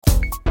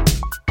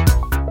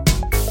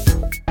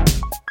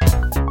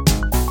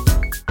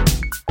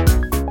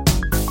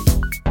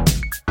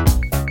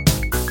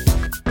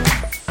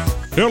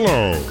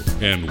Hello,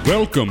 and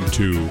welcome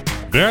to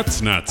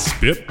That's Not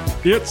Spit,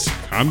 It's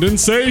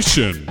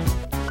Condensation.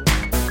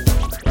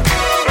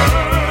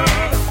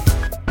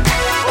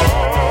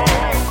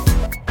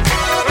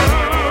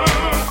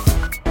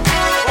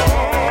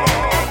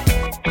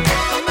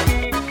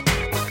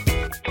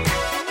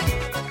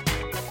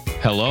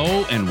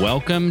 Hello, and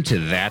welcome to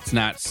That's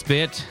Not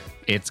Spit,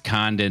 It's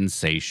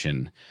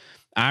Condensation.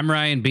 I'm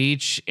Ryan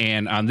Beach,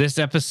 and on this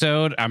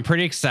episode, I'm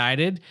pretty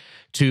excited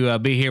to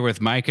be here with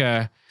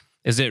Micah.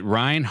 Is it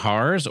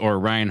Reinharz or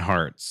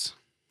Reinharz?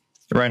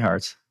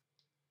 Reinharz.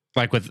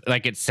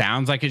 Like it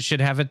sounds like it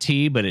should have a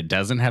T, but it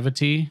doesn't have a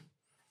T?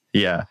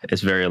 Yeah,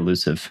 it's very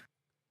elusive.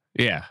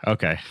 Yeah,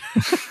 okay.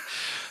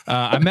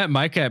 I met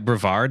Micah at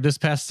Brevard this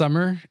past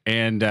summer,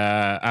 and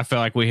I felt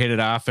like we hit it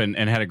off and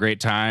had a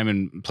great time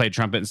and played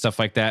trumpet and stuff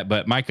like that.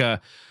 But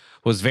Micah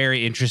was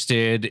very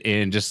interested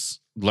in just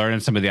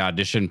learning some of the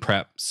audition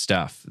prep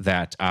stuff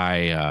that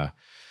I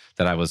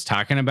was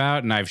talking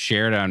about, and I've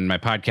shared on my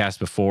podcast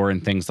before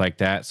and things like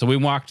that. So we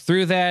walked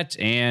through that,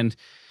 and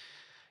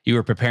you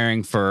were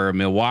preparing for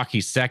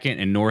Milwaukee second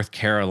and North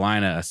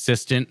Carolina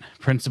assistant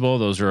principal.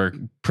 Those were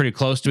pretty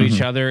close to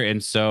each other.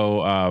 And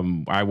so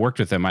I worked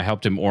with him. I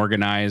helped him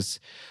organize.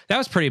 That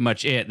was pretty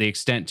much it, the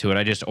extent to it.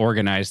 I just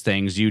organized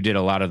things. You did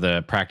a lot of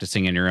the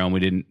practicing in your own. We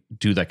didn't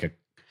do like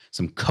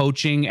some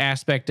coaching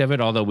aspect of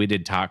it, although we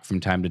did talk from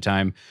time to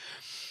time.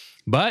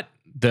 But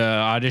the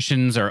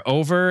auditions are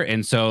over,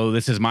 and so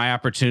this is my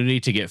opportunity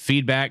to get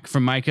feedback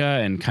from Micah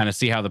and kind of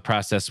see how the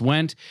process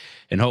went.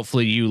 And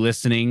hopefully you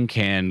listening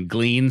can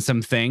glean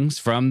some things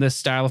from this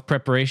style of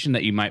preparation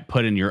that you might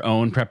put in your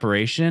own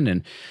preparation,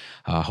 and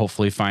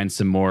hopefully find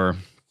some more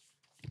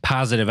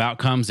positive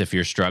outcomes if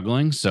you're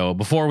struggling. So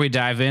before we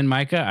dive in,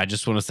 Micah, I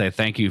just want to say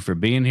thank you for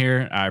being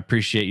here. I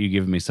appreciate you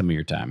giving me some of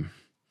your time.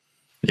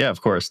 Yeah,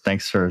 of course.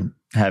 Thanks for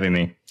having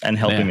me and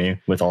helping me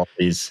with all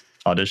these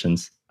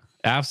auditions.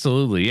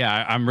 Absolutely.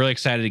 Yeah, I'm really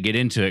excited to get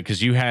into it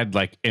because you had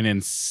like an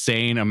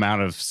insane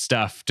amount of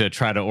stuff to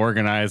try to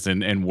organize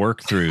and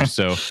work through.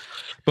 So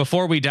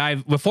before we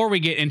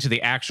get into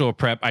the actual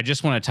prep, I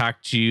just want to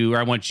talk to you, or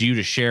I want you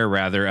to share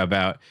rather,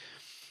 about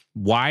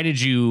why did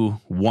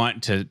you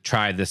want to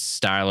try this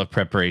style of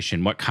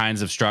preparation? What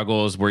kinds of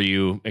struggles were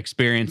you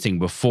experiencing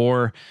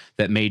before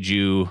that made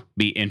you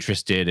be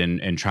interested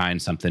in trying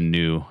something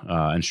new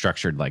and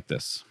structured like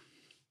this?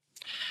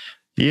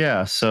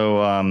 Yeah,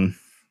 so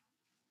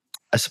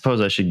I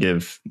suppose I should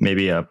give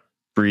maybe a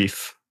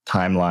brief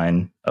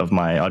timeline of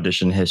my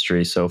audition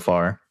history so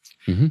far.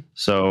 Mm-hmm.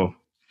 So,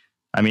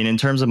 I mean, in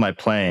terms of my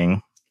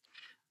playing,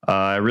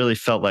 I really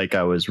felt like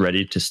I was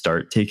ready to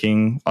start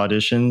taking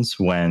auditions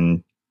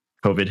when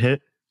COVID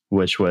hit,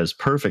 which was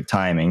perfect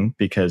timing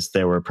because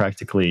there were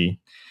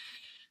practically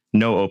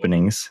no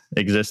openings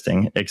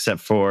existing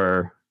except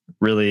for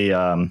really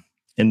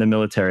in the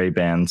military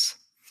bands,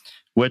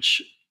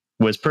 which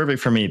was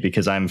perfect for me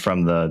because I'm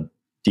from the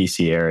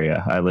DC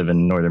area. I live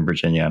in Northern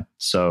Virginia.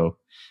 So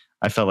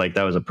I felt like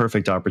that was a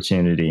perfect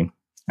opportunity.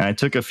 And I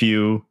took a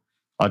few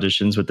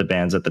auditions with the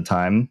bands at the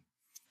time.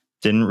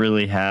 Didn't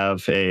really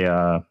have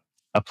a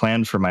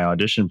plan for my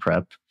audition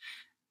prep.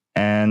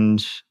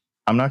 And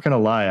I'm not going to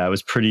lie, I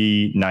was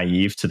pretty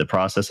naive to the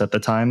process at the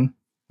time.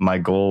 My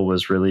goal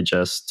was really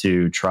just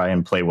to try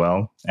and play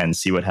well and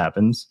see what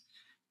happens,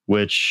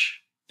 which,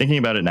 thinking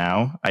about it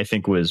now, I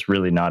think was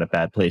really not a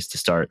bad place to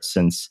start,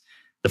 since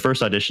the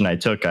first audition I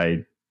took,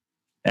 I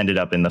ended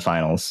up in the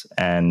finals.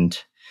 And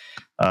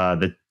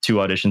the two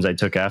auditions I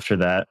took after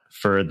that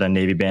for the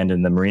Navy band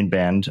and the Marine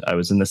band, I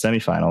was in the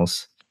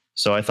semifinals.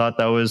 So I thought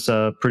that was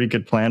a pretty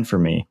good plan for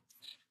me.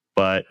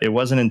 But it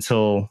wasn't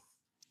until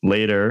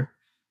later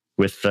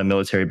with the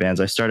military bands,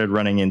 I started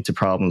running into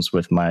problems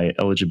with my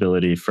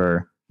eligibility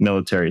for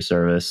military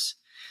service,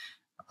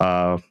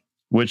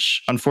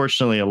 which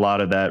unfortunately a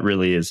lot of that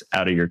really is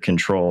out of your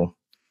control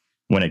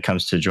when it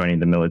comes to joining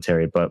the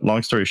military. But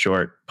long story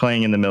short,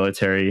 playing in the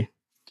military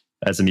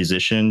as a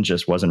musician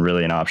just wasn't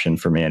really an option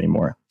for me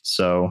anymore.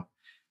 So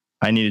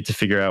I needed to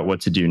figure out what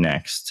to do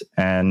next.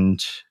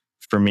 And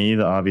for me,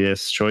 the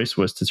obvious choice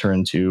was to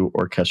turn to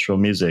orchestral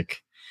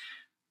music.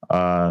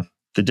 The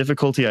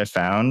difficulty I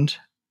found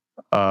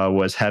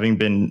was, having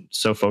been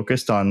so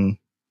focused on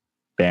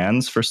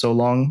bands for so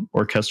long,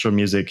 orchestral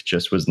music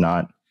just was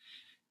not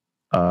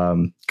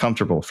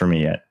comfortable for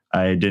me yet.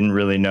 I didn't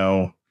really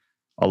know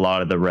a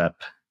lot of the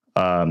rep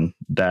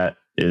that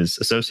is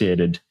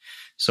associated.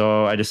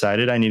 So I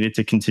decided I needed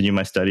to continue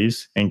my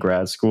studies in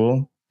grad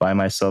school, buy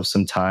myself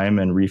some time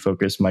and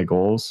refocus my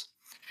goals.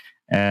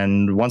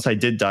 And once I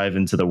did dive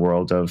into the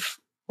world of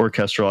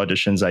orchestral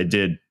auditions, I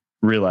did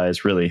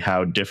realize really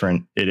how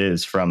different it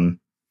is from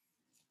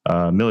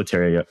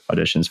military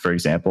auditions, for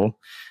example.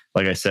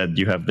 Like I said,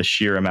 you have the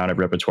sheer amount of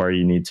repertoire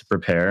you need to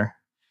prepare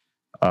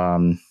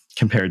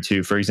compared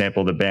to, for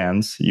example, the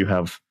bands. You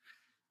have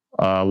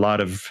a lot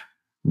of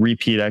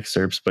repeat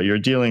excerpts, but you're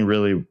dealing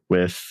really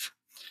with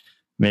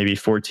maybe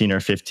 14 or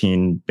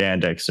 15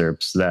 band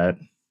excerpts that,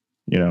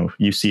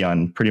 you see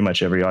on pretty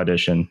much every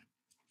audition.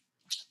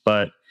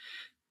 But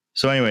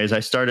so anyways,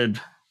 I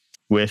started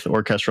with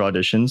orchestral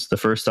auditions. The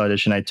first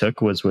audition I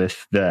took was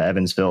with the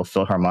Evansville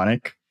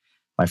Philharmonic,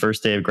 my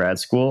first day of grad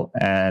school,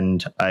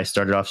 and I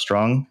started off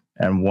strong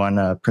and won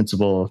a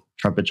principal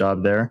trumpet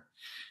job there,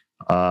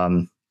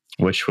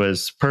 which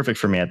was perfect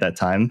for me at that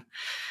time.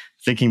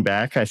 Thinking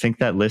back, I think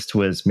that list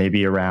was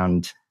maybe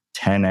around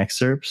 10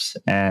 excerpts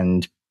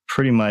and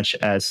pretty much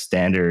as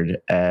standard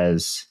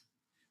as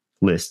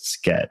lists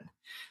get.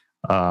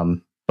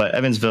 But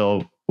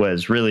Evansville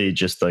was really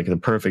just like the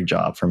perfect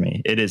job for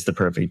me. It is the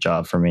perfect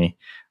job for me.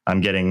 I'm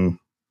getting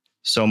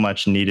so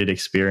much needed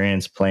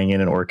experience playing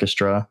in an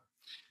orchestra,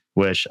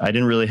 which I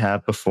didn't really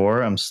have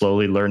before. I'm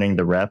slowly learning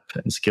the rep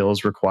and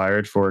skills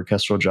required for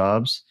orchestral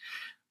jobs,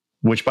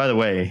 which, by the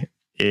way,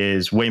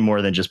 is way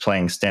more than just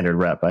playing standard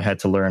rep. I had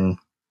to learn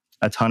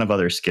a ton of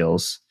other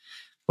skills,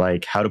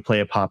 like how to play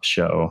a pop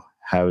show,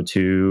 how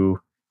to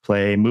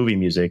play movie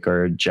music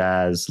or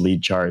jazz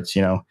lead charts.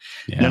 None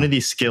of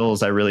these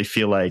skills I really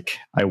feel like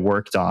I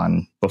worked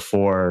on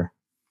before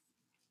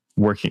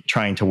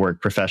trying to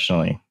work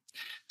professionally.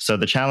 So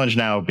the challenge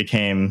now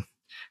became,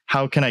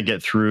 how can I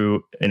get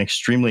through an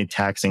extremely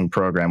taxing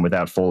program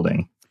without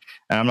folding?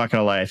 And I'm not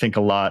going to lie, I think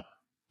a lot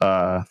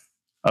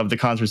of the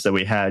concerts that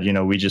we had,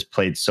 we just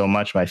played so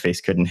much, my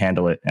face couldn't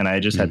handle it. And I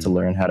just had to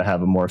learn how to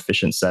have a more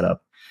efficient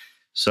setup.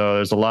 So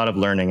there's a lot of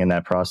learning in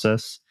that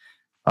process.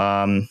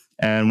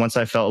 And once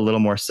I felt a little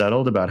more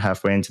settled about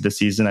halfway into the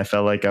season, I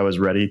felt like I was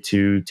ready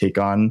to take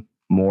on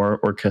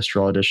more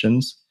orchestral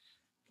auditions.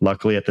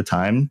 Luckily, at the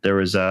time, there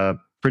was a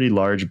pretty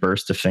large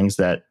burst of things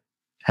that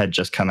had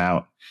just come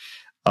out.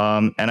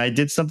 And I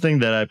did something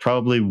that I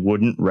probably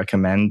wouldn't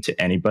recommend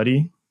to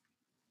anybody.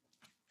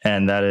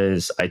 And that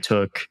is, I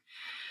took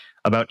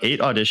about 8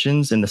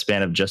 auditions in the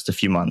span of just a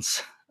few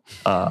months,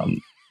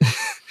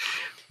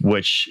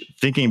 which,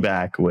 thinking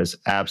back, was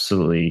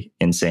absolutely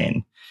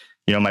insane.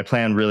 My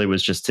plan really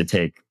was just to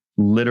take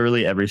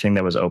literally everything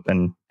that was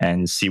open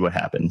and see what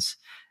happens.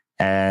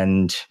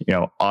 And,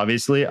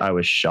 obviously I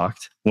was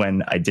shocked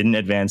when I didn't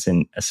advance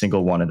in a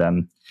single one of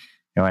them.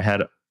 I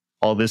had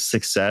all this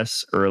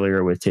success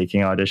earlier with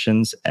taking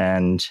auditions,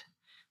 and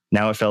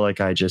now it felt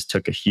like I just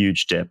took a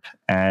huge dip,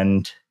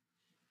 and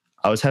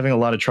I was having a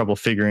lot of trouble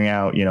figuring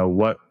out,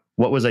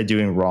 what was I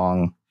doing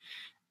wrong?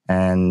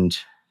 And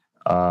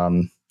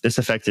this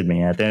affected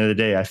me. At the end of the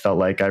day, I felt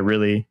like I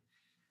really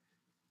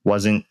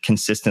wasn't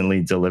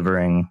consistently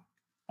delivering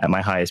at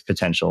my highest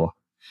potential.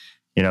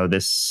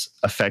 This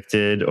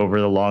affected over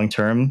the long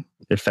term,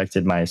 it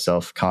affected my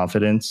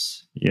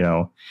self-confidence,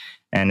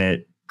 and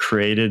it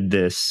created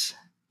this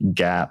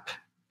gap,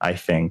 I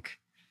think,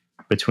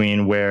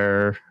 between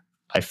where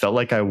I felt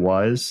like I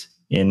was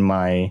in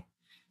my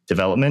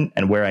development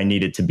and where I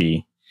needed to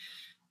be.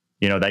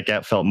 That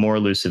gap felt more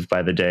elusive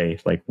by the day.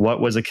 Like, what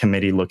was a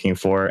committee looking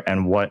for,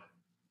 and what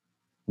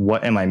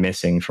am I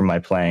missing from my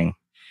playing?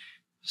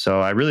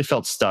 So I really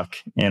felt stuck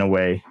in a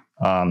way.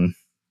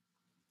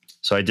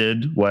 So I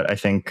did what I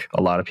think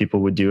a lot of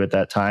people would do at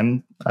that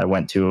time. I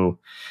went to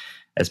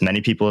as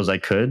many people as I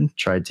could,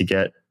 tried to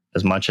get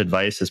as much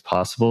advice as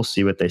possible,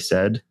 see what they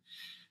said.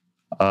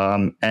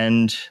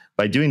 And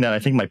by doing that, I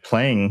think my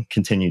playing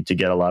continued to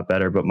get a lot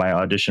better, but my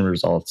audition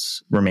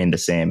results remained the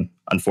same,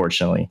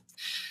 unfortunately.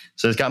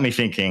 So it's got me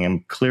thinking,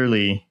 I'm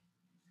clearly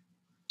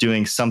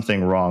doing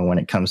something wrong when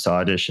it comes to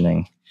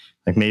auditioning.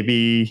 Like,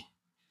 maybe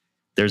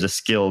there's a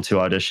skill to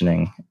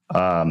auditioning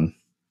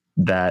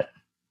that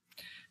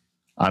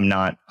I'm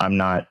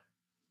not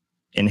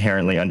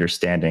inherently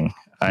understanding.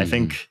 I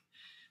think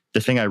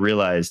the thing I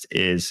realized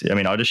is,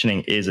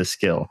 auditioning is a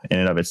skill in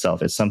and of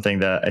itself. It's something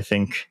that I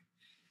think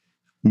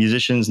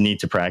musicians need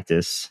to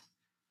practice,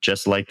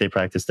 just like they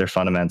practice their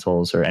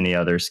fundamentals or any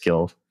other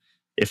skill,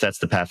 if that's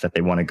the path that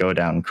they want to go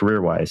down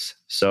career-wise.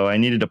 So I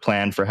needed a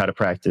plan for how to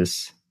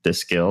practice this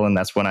skill, and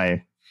that's when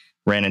I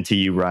ran into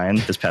you, Ryan,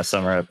 this past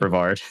summer at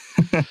Brevard.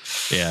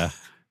 Yeah.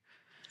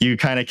 You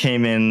kind of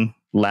came in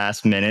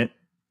last minute.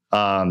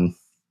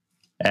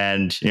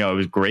 And, it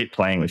was great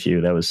playing with you.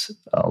 That was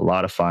a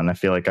lot of fun. I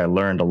feel like I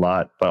learned a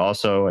lot, but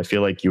also I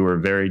feel like you were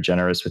very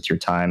generous with your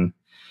time.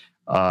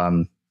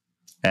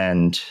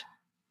 And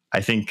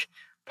I think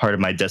part of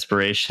my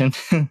desperation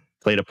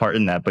played a part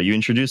in that, but you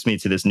introduced me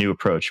to this new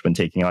approach when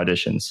taking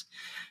auditions.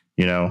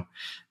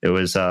 It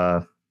was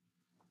a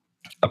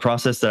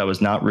process that I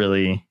was not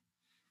really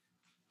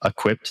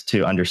equipped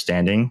to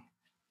understanding.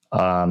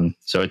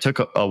 So it took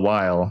a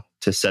while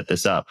to set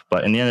this up,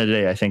 but in the end of the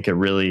day, I think it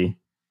really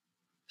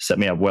set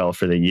me up well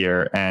for the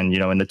year. And,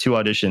 in the 2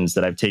 auditions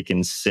that I've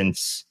taken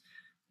since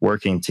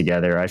working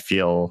together, I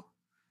feel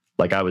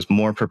like I was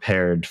more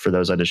prepared for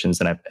those auditions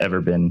than I've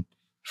ever been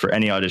for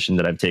any audition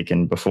that I've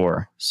taken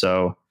before.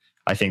 So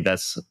I think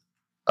that's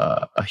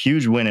a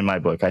huge win in my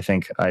book. I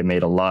think I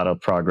made a lot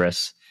of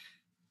progress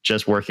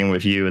just working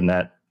with you in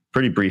that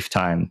pretty brief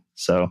time.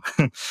 So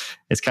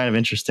it's kind of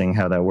interesting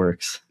how that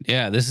works.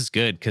 Yeah, this is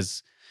good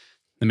because,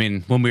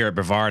 when we were at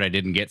Brevard, I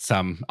didn't get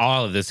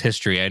all of this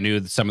history. I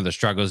knew some of the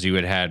struggles you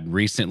had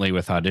recently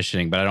with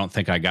auditioning, but I don't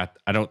think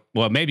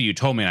well, maybe you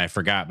told me and I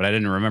forgot, but I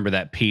didn't remember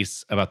that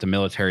piece about the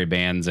military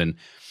bands. And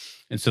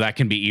And so that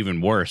can be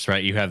even worse,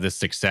 right? You have this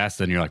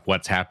success and you're like,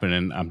 what's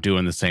happening? I'm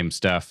doing the same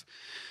stuff.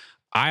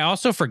 I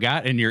also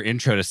forgot in your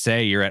intro to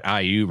say you're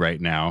at IU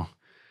right now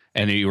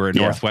and you were at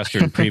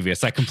Northwestern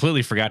previous. I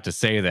completely forgot to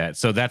say that.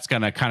 So that's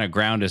going to kind of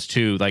ground us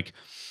too. Like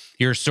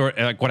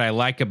like what I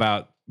like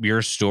about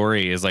your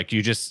story is like,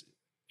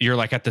 you're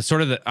like at the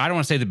sort of I don't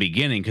want to say the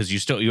beginning, because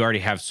you already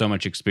have so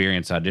much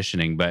experience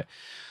auditioning, but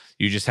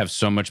you just have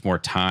so much more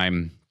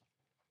time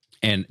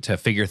and to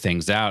figure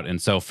things out.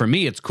 And so for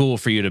me, it's cool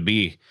for you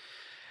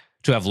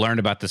to have learned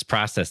about this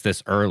process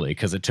this early,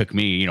 because it took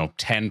me,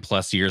 10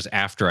 plus years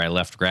after I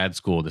left grad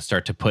school to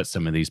start to put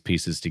some of these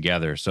pieces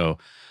together. So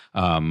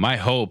my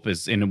hope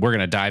is, and we're going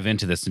to dive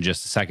into this in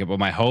just a second, but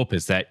my hope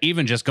is that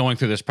even just going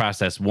through this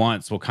process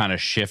once will kind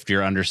of shift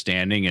your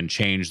understanding and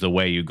change the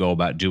way you go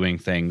about doing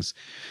things.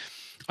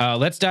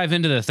 Let's dive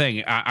into the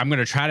thing. I'm going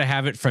to try to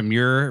have it from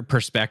your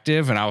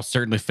perspective, and I'll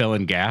certainly fill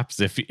in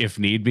gaps if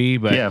need be.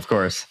 But yeah, of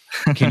course.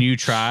 Can you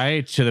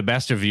try to the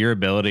best of your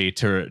ability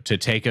to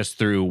take us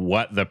through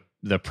what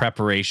the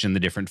preparation, the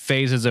different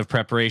phases of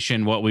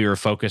preparation, what we were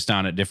focused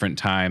on at different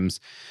times?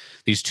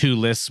 These 2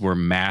 lists were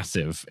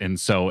massive, and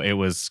so it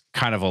was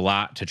kind of a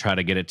lot to try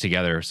to get it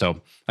together. So,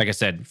 like I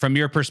said, from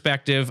your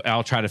perspective,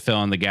 I'll try to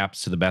fill in the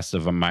gaps to the best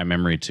of my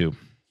memory too.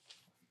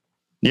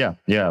 Yeah,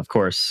 of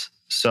course.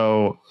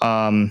 So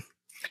I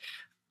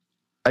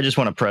just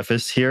want to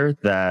preface here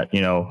that,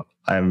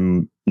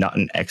 I'm not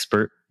an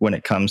expert when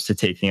it comes to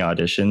taking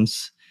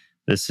auditions.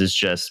 This is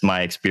just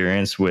my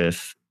experience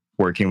with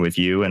working with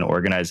you and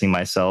organizing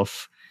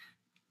myself.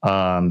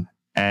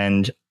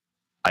 And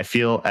I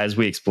feel as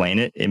we explain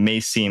it, it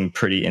may seem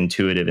pretty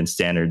intuitive and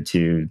standard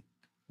to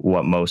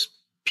what most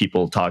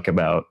people talk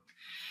about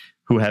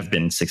who have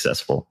been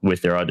successful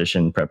with their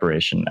audition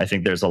preparation. I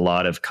think there's a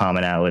lot of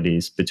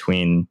commonalities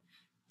between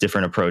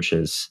different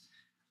approaches.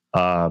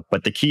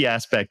 But the key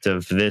aspect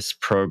of this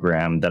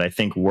program that I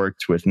think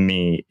worked with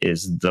me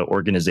is the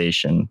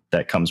organization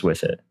that comes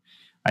with it.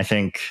 I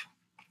think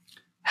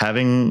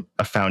having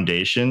a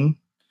foundation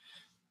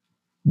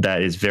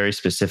that is very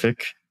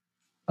specific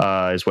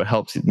is what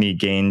helps me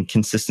gain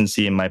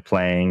consistency in my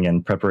playing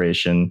and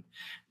preparation,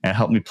 and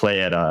help me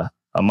play at a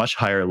much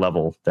higher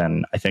level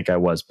than I think I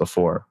was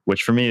before,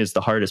 which for me is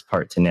the hardest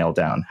part to nail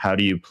down. How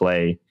do you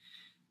play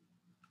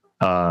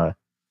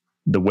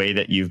the way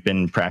that you've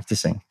been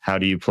practicing? How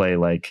do you play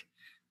like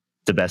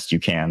the best you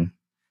can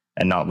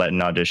and not let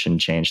an audition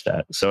change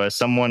that? So as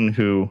someone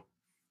who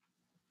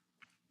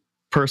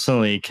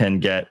personally can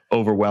get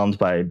overwhelmed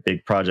by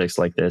big projects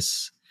like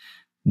this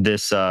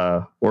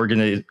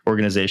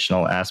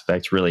organizational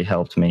aspect really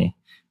helped me.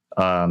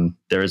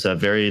 There is a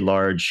very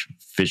large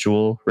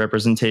visual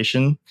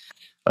representation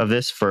of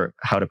this for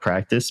how to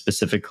practice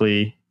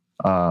specifically,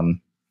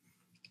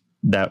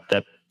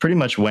 that pretty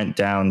much went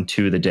down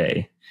to the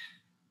day.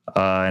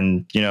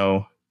 And,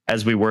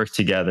 as we worked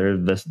together,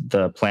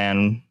 the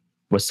plan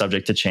was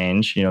subject to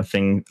change.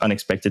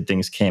 Unexpected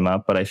things came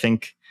up, but I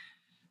think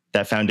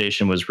that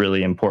foundation was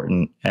really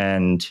important.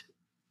 And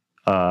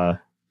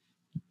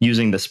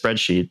using the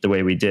spreadsheet the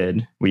way we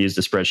used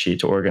the spreadsheet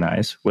to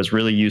organize, was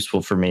really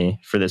useful for me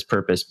for this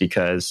purpose,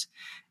 because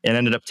it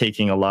ended up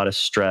taking a lot of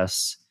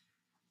stress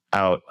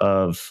out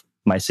of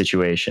my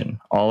situation.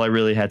 All I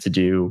really had to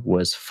do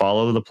was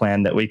follow the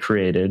plan that we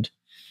created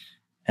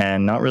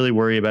and not really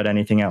worry about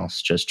anything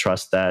else. Just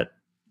trust that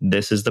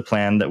this is the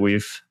plan that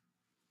we've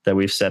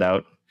set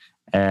out,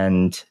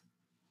 and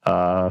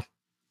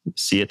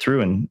see it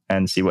through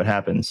and see what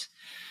happens.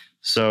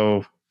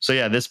 So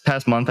yeah, this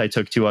past month I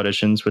took 2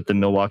 auditions with the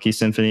Milwaukee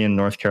Symphony and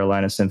North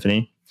Carolina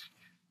Symphony.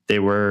 They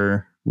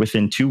were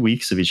within 2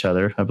 weeks of each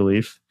other, I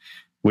believe,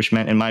 which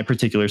meant in my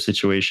particular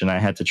situation, I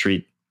had to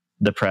treat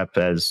the prep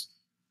as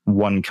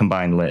one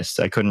combined list.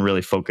 I couldn't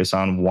really focus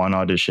on one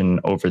audition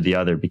over the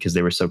other because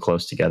they were so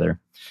close together.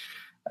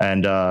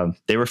 And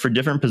they were for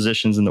different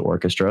positions in the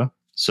orchestra,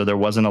 so there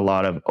wasn't a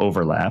lot of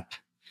overlap.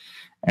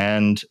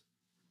 And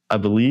I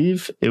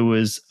believe it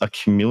was a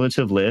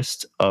cumulative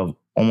list of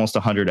almost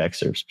 100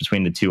 excerpts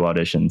between the 2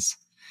 auditions,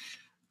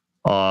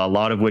 a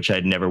lot of which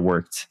I'd never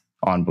worked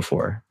on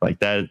before. Like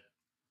that,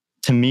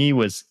 to me,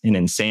 was an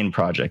insane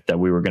project that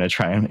we were going to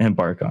try and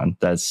embark on.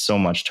 That's so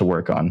much to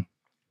work on.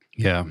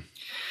 Yeah.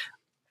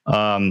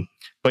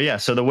 But yeah,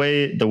 so the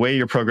way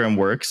your program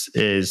works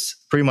is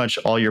pretty much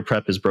all your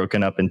prep is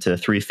broken up into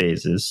 3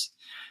 phases.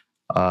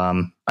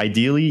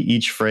 Ideally,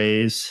 each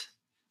phrase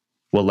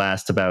will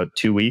last about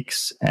 2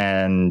 weeks,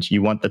 and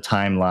you want the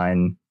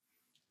timeline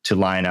to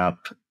line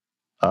up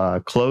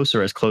close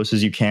or as close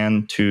as you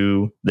can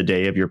to the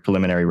day of your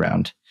preliminary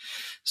round.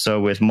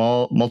 So with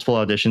multiple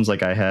auditions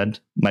like I had,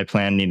 my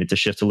plan needed to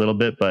shift a little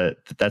bit, but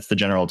that's the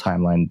general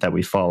timeline that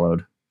we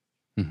followed.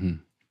 Mm-hmm.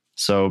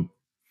 So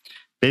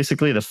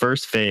basically the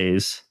first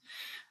phase,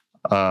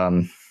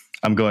 I'm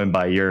going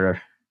by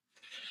your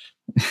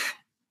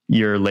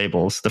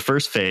labels. The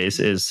first phase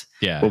is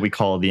what we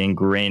call the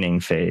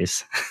ingraining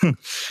phase.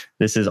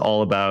 This is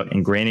all about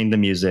ingraining the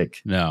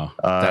music. No,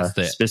 that's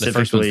the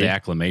first one's the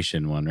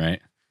acclamation one,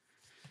 right?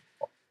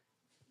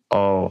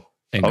 Oh,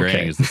 And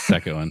graying is the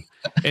second one.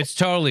 It's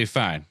totally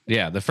fine.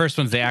 Yeah, the first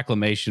one's the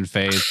acclimation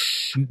phase.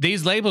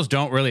 These labels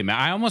don't really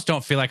matter. I almost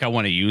don't feel like I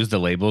want to use the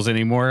labels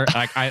anymore.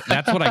 Like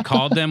that's what I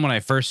called them when I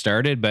first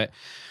started, but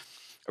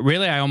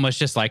really I almost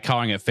just like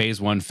calling it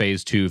phase 1,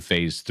 phase 2,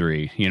 phase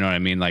 3. You know what I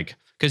mean? Like,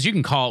 because you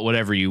can call it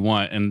whatever you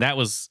want. And that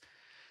was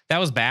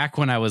back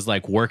when I was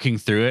like working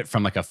through it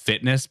from like a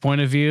fitness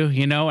point of view,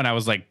 you know, and I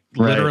was like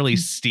literally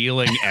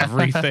stealing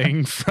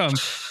everything from,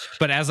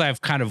 but as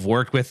I've kind of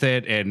worked with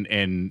it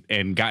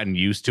and gotten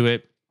used to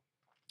it,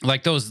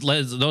 like those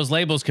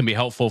labels can be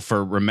helpful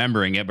for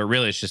remembering it, but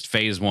really it's just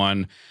phase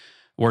 1.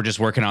 We're just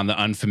working on the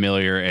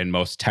unfamiliar and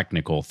most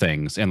technical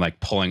things and like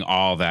pulling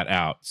all that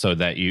out so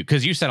that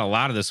because you said a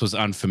lot of this was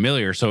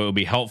unfamiliar, so it would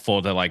be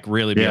helpful to like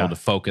really be able to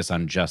focus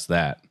on just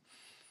that.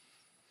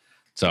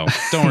 So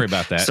don't worry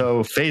about that.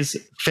 So phase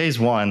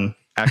 1,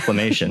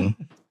 acclimation,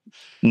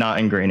 not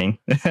ingraining.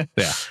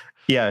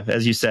 Yeah,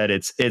 as you said,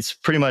 it's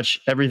pretty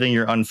much everything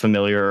you're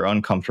unfamiliar or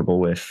uncomfortable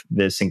with.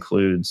 This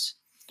includes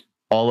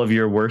all of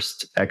your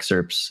worst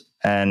excerpts.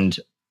 And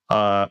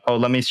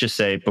let me just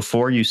say,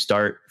 before you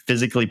start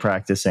physically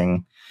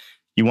practicing,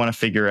 you want to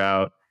figure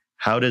out,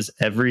 how does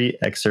every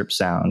excerpt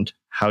sound?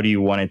 How do you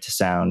want it to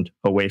sound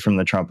away from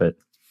the trumpet?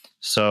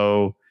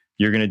 So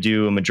you're going to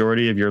do a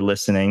majority of your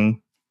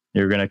listening.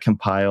 You're going to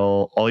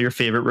compile all your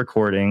favorite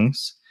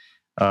recordings,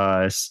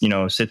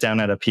 sit down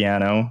at a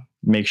piano,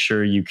 make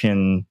sure you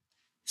can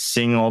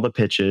sing all the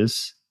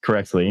pitches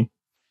correctly,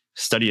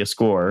 study a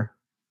score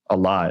a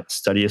lot,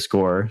 study a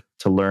score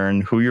to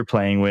learn who you're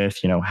playing with,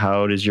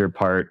 how does your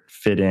part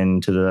fit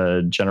into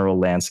the general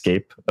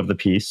landscape of the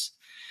piece.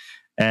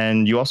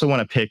 And you also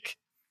want to pick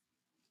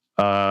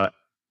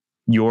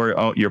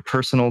your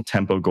personal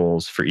tempo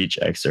goals for each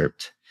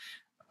excerpt.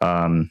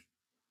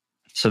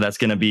 So that's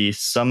going to be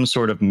some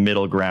sort of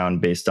middle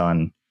ground based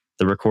on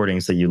the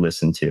recordings that you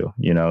listen to.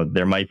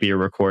 There might be a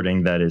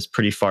recording that is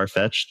pretty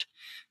far-fetched.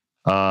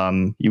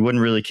 You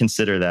wouldn't really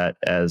consider that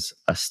as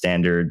a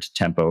standard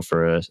tempo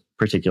for a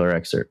particular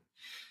excerpt.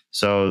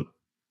 So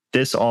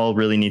this all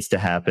really needs to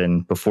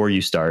happen before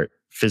you start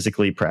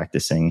physically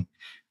practicing.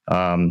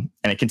 And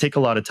it can take a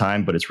lot of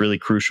time, but it's really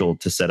crucial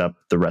to set up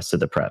the rest of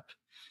the prep.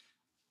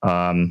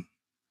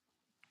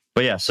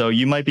 But yeah, so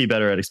you might be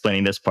better at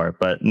explaining this part,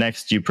 but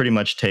next you pretty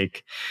much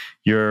take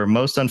your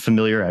most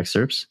unfamiliar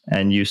excerpts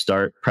and you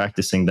start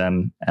practicing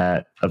them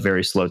at a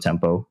very slow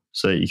tempo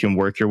so that you can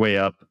work your way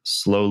up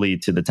slowly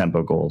to the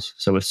tempo goals.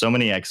 So with so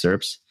many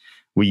excerpts,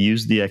 we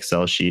use the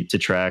Excel sheet to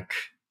track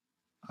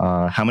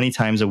how many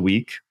times a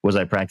week was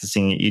I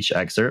practicing each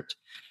excerpt,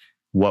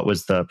 what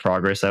was the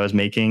progress I was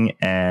making,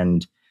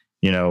 and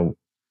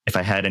if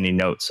I had any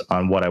notes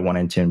on what I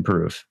wanted to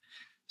improve.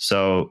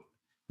 So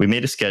we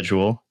made a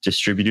schedule,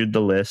 distributed the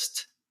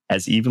list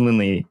as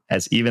evenly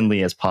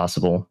as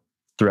possible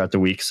throughout the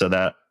week so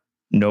that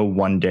no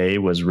one day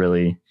was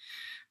really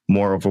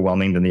more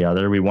overwhelming than the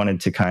other. We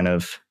wanted to kind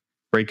of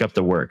break up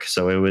the work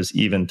so it was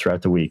even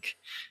throughout the week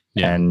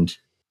and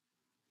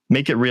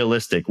make it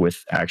realistic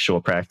with actual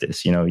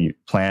practice. You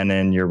plan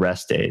in your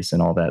rest days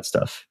and all that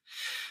stuff.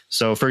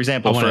 So for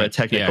example, for a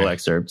technical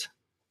excerpt.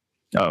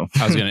 I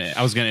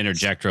was gonna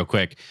interject real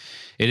quick.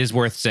 It is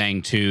worth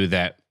saying too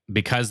that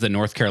because the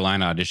North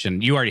Carolina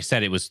audition, you already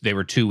said they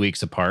were 2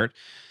 weeks apart.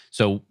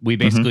 So we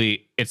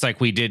basically, it's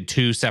like we did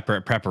 2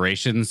 separate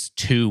preparations,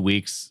 2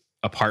 weeks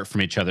apart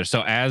from each other.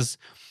 So as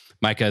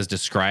Micah is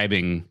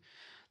describing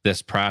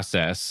this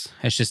process,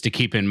 it's just to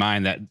keep in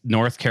mind that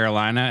North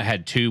Carolina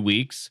had 2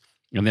 weeks.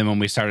 And then when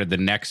we started the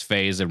next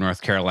phase of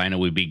North Carolina,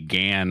 we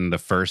began the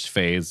first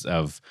phase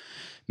of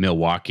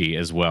Milwaukee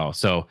as well.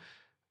 So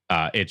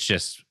it's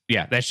just,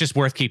 that's just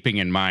worth keeping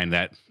in mind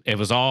that it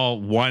was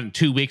all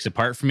 2 weeks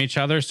apart from each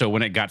other. So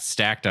when it got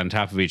stacked on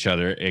top of each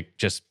other, it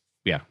just,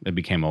 it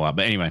became a lot.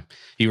 But anyway,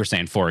 you were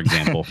saying, for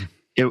example,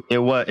 it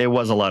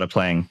was a lot of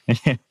playing,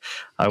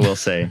 I will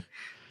say.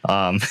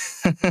 But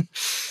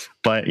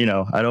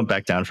I don't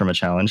back down from a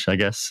challenge, I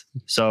guess.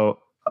 So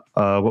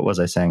what was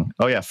I saying?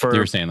 Oh yeah. You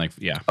were saying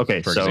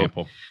okay.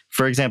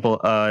 For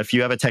example, if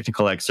you have a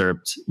technical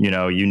excerpt,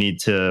 you need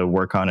to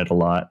work on it a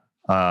lot.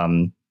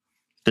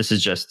 This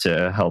is just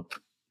to help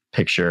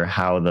picture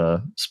how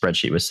the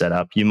spreadsheet was set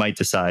up. You might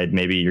decide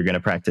maybe you're going to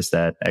practice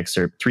that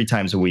excerpt 3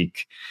 times a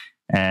week.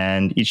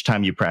 And each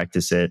time you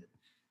practice it,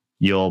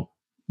 you'll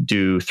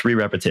do 3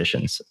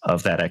 repetitions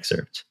of that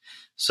excerpt.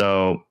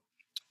 So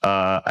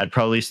I'd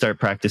probably start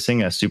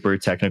practicing a super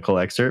technical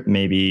excerpt.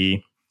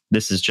 Maybe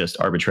this is just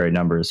arbitrary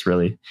numbers,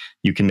 really.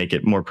 You can make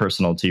it more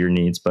personal to your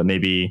needs, but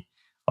maybe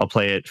I'll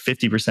play it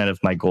 50% of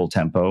my goal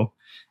tempo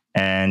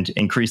and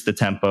increase the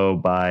tempo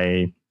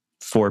by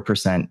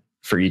 4%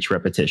 for each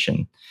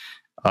repetition.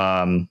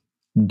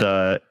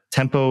 The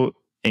tempo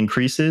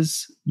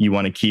increases, you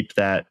want to keep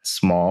that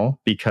small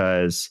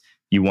because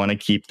you want to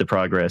keep the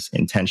progress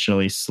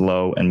intentionally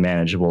slow and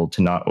manageable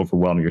to not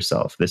overwhelm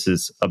yourself. This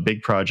is a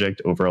big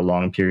project over a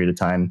long period of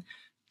time.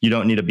 You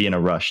don't need to be in a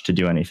rush to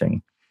do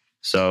anything.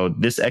 So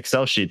this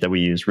Excel sheet that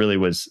we use really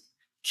was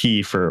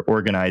key for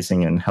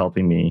organizing and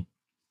helping me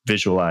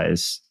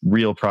visualize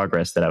real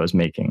progress that I was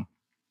making.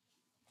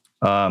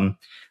 The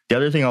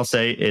other thing I'll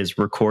say is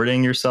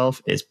recording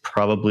yourself is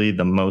probably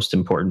the most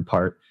important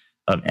part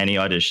of any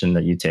audition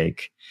that you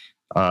take.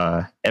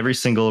 Every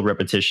single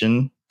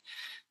repetition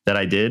that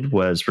I did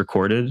was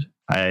recorded.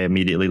 I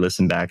immediately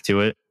listened back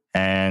to it.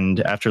 And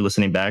after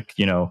listening back,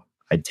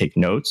 I'd take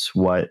notes.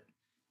 What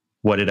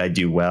did I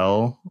do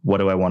well? What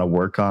do I want to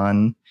work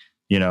on?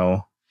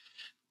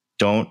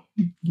 Don't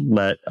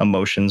let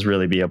emotions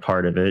really be a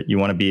part of it. You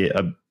want to be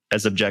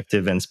as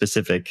objective and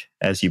specific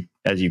as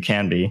you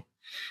can be.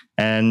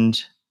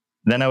 And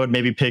then I would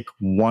maybe pick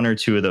one or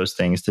two of those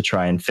things to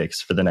try and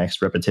fix for the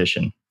next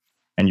repetition.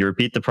 And you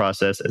repeat the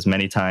process as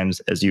many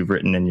times as you've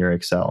written in your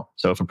Excel.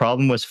 So if a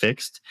problem was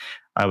fixed,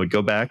 I would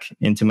go back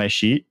into my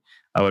sheet.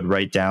 I would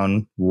write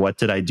down what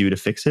did I do to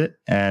fix it.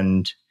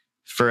 And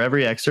for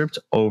every excerpt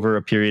over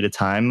a period of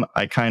time,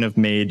 I kind of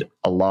made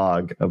a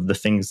log of the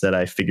things that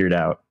I figured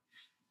out.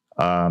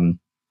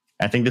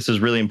 I think this is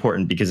really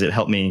important because it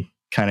helped me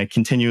kind of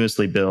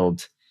continuously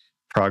build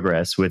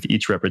progress with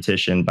each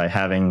repetition by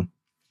having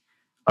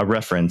a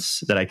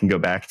reference that I can go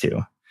back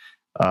to.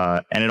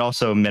 And it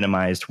also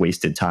minimized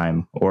wasted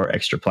time or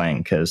extra playing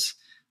because,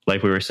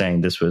 like we were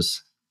saying, this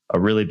was a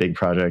really big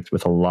project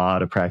with a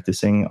lot of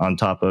practicing on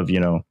top of,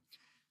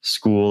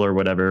 school or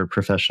whatever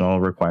professional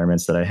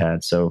requirements that I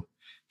had. So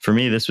for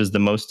me, this was the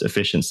most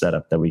efficient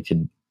setup that we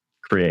could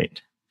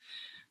create.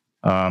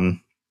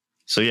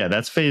 So yeah,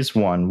 that's phase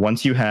one.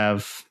 Once you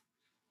have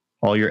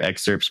all your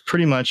excerpts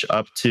pretty much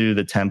up to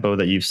the tempo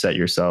that you've set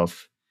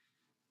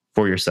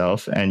for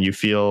yourself, and you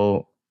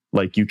feel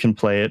like you can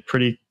play it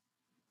pretty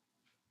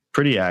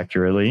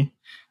accurately,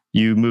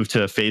 you move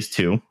to phase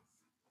two.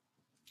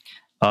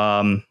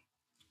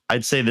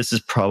 I'd say this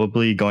is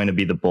probably going to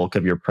be the bulk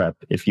of your prep.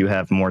 If you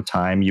have more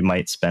time, you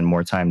might spend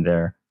more time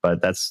there,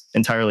 but that's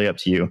entirely up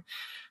to you.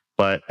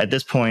 But at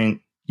this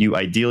point, you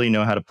ideally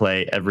know how to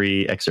play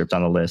every excerpt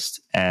on the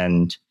list,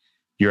 and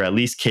you're at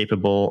least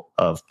capable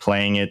of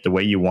playing it the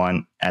way you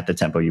want at the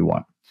tempo you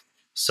want.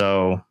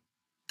 So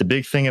the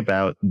big thing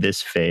about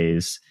this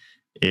phase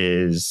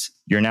is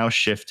you're now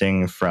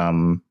shifting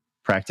from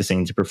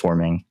practicing to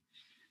performing.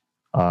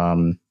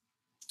 I'd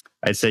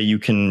say you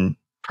can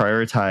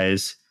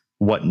prioritize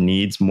what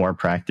needs more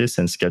practice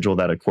and schedule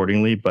that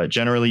accordingly, but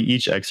generally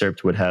each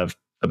excerpt would have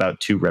about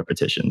 2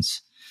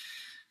 repetitions.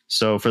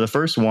 So for the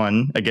first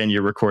one, again,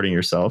 you're recording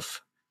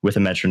yourself with a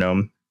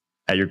metronome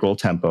at your goal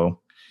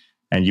tempo,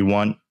 and you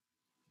want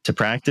to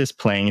practice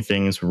playing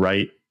things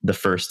right the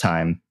first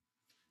time.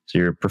 So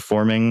you're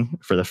performing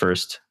for the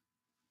first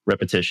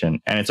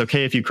repetition, and it's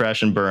okay if you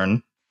crash and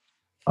burn.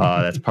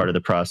 That's part of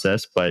the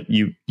process, but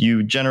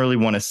you generally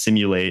want to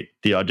simulate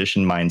the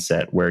audition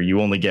mindset where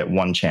you only get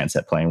one chance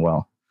at playing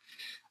well.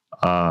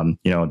 Then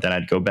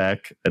I'd go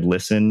back, I'd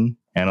listen,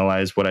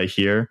 analyze what I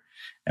hear.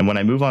 And when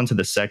I move on to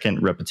the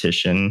second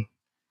repetition,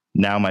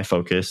 now my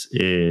focus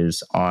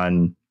is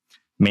on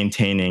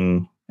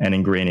maintaining and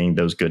ingraining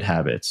those good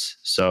habits.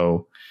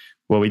 So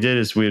what we did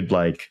is we'd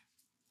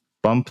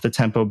bump the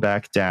tempo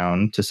back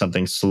down to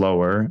something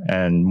slower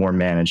and more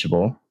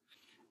manageable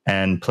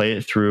and play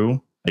it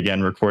through,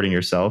 again, recording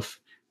yourself,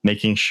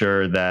 making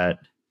sure that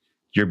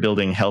you're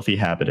building healthy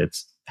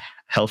habits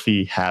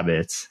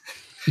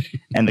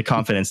and the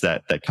confidence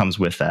that comes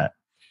with that.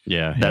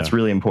 Yeah. That's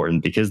really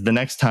important because the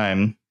next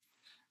time,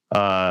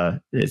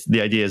 the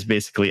idea is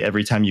basically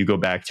every time you go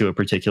back to a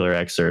particular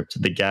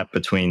excerpt, the gap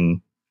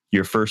between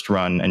your first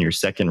run and your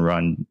second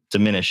run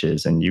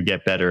diminishes, and you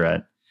get better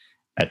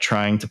at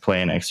trying to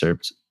play an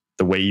excerpt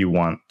the way you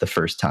want the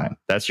first time.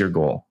 That's your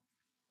goal.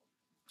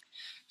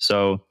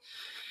 So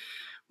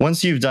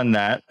once you've done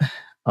that,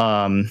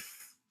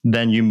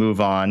 then you move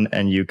on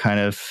and you kind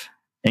of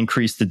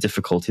increase the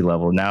difficulty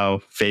level. Now,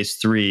 phase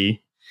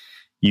 3,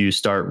 you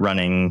start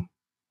running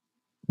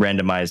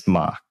randomized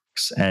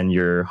mocks, and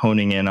you're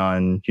honing in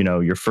on,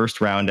 your first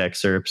round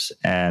excerpts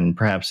and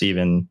perhaps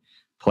even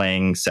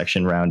playing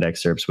section round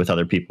excerpts with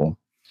other people.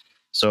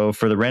 So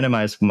for the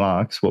randomized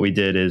mocks, what we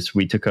did is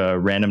we took a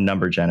random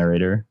number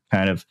generator.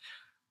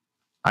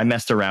 I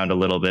messed around a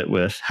little bit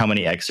with how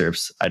many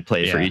excerpts I'd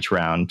play for each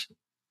round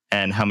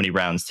and how many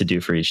rounds to do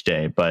for each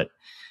day. But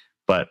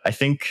I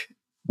think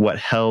what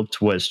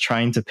helped was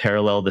trying to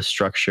parallel the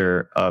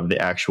structure of the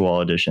actual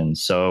audition.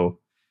 So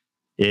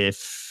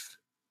if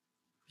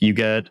you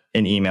get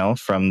an email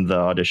from the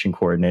audition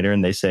coordinator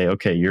and they say,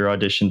 okay, your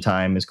audition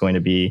time is going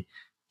to be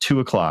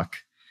 2:00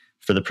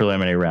 for the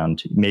preliminary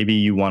round. Maybe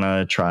you want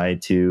to try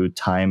to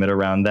time it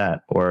around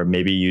that, or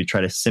maybe you try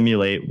to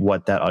simulate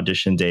what that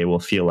audition day will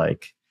feel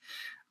like.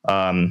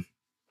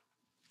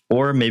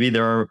 Or maybe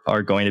there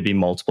are going to be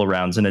multiple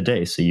rounds in a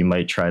day. So you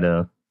might try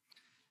to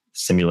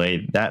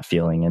simulate that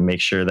feeling and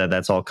make sure that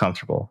that's all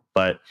comfortable.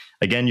 But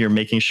again, you're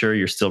making sure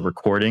you're still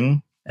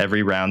recording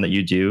every round that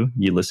you do.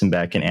 You listen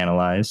back and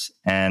analyze.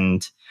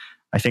 And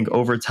I think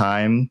over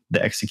time,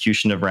 the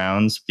execution of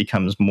rounds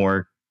becomes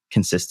more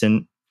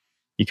consistent.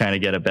 You kind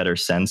of get a better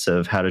sense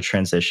of how to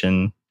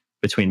transition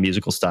between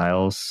musical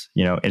styles,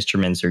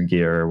 instruments or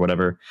gear or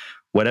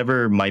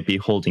whatever might be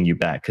holding you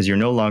back, because you're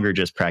no longer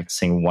just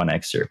practicing one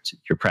excerpt.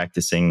 You're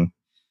practicing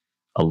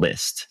a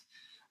list.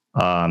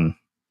 One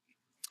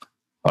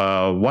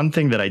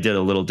thing that I did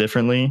a little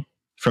differently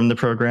from the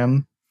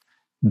program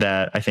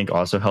that I think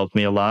also helped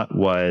me a lot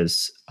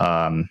was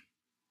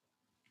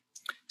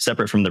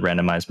separate from the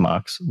randomized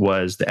mocks,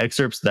 was the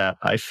excerpts that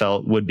I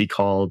felt would be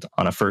called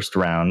on a first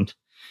round.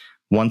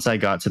 Once I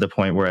got to the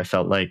point where I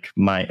felt like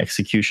my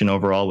execution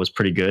overall was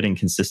pretty good and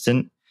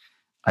consistent,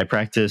 I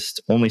practiced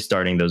only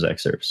starting those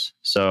excerpts.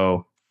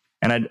 So,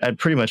 and I'd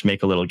pretty much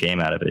make a little game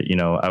out of it. You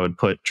know, I would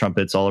put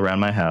trumpets all around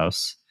my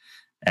house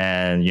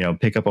and, you know,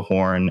 pick up a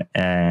horn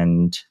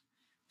and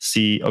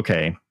see,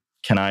 okay,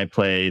 can I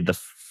play the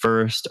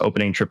first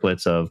opening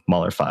triplets of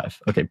Mahler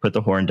 5? Okay, put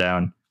the horn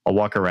down. I'll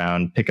walk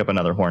around, pick up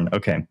another horn.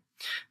 Okay,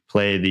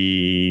 play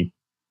the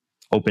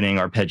opening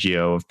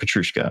arpeggio of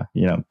Petrushka.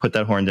 You know, put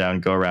that horn down,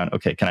 go around.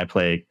 Okay, can I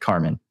play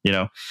Carmen? You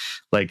know,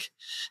 like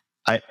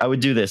I would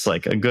do this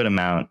like a good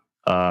amount,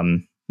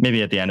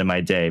 maybe at the end of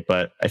my day.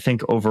 But I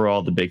think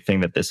overall, the big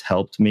thing that this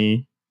helped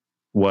me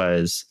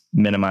was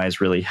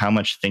minimize really how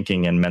much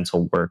thinking and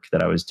mental work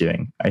that I was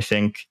doing. I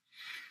think,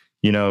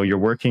 you know, you're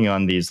working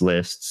on these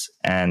lists,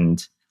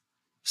 and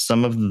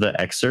some of the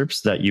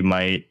excerpts that you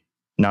might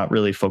not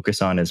really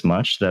focus on as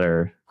much, that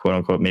are quote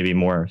unquote maybe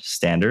more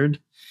standard,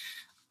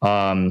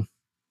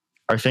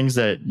 are things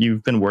that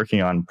you've been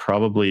working on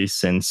probably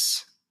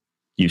since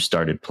you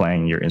started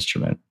playing your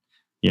instrument.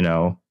 You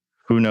know,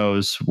 who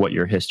knows what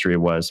your history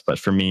was, but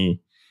for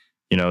me,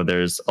 you know,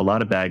 there's a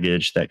lot of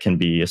baggage that can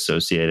be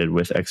associated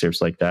with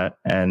excerpts like that,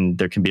 and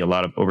there can be a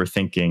lot of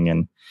overthinking,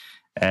 and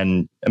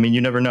I mean, you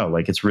never know.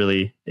 Like,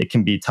 it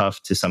can be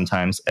tough to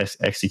sometimes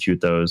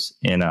execute those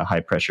in a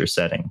high pressure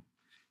setting.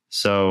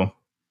 So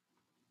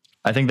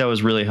I think that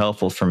was really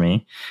helpful for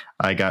me.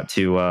 I got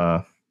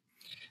to,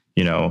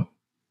 you know,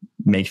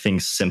 make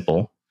things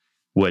simple,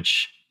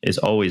 which is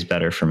always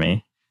better for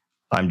me.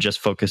 I'm just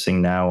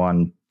focusing now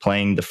on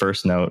playing the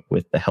first note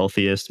with the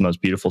healthiest,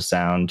 most beautiful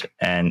sound,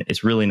 and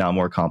it's really not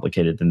more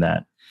complicated than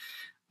that.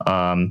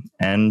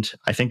 And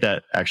I think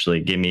that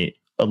actually gave me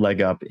a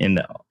leg up in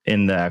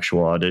the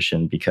actual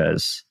audition,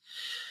 because,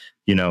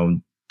 you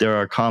know, there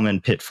are common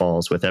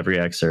pitfalls with every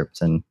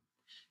excerpt, and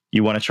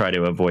you want to try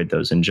to avoid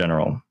those in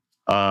general.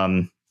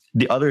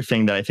 The other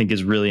thing that I think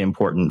is really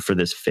important for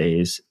this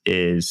phase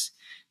is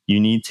you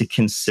need to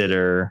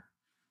consider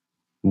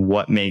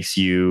what makes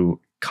you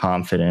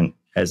confident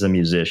as a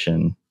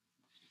musician.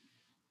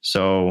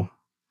 So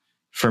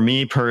for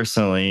me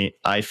personally,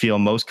 I feel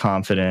most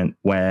confident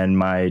when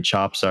my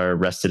chops are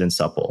rested and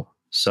supple.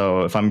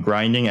 So if I'm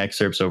grinding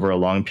excerpts over a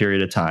long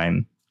period of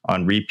time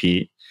on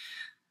repeat,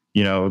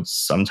 you know,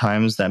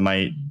 sometimes that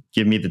might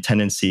give me the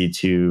tendency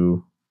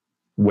to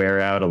wear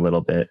out a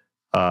little bit.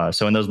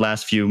 So in those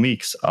last few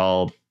weeks,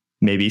 I'll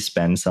maybe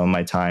spend some of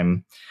my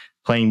time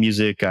playing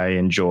music I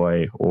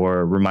enjoy,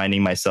 or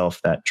reminding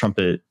myself that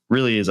trumpet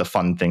really is a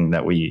fun thing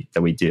that we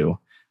do.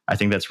 I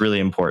think that's really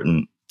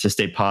important to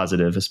stay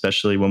positive,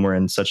 especially when we're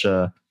in such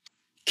a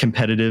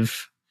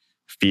competitive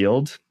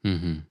field.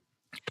 Mm-hmm.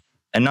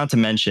 And not to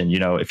mention, you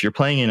know, if you're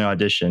playing in an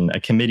audition, a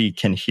committee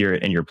can hear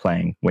it in your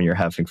playing when you're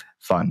having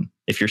fun.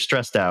 If you're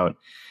stressed out,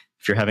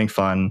 if you're having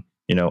fun,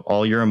 you know,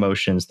 all your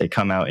emotions, they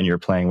come out in your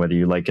playing, whether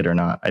you like it or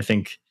not. I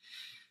think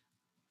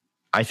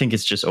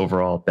it's just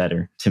overall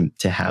better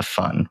to have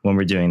fun when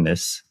we're doing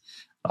this.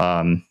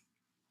 It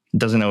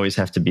doesn't always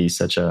have to be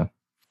such a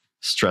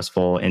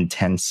stressful,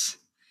 intense,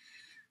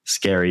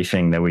 scary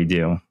thing that we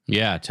do.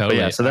 Yeah, totally.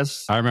 But yeah,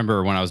 so I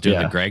remember when I was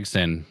doing the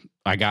Gregson,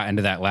 I got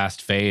into that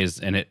last phase,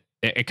 and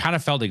it kind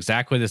of felt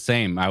exactly the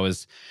same. I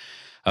was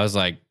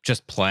like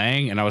just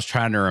playing, and I was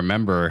trying to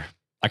remember,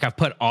 like, I've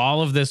put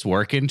all of this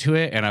work into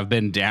it, and I've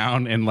been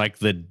down in like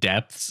the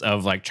depths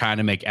of like trying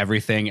to make every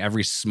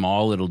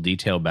small little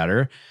detail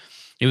better.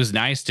 It was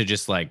nice to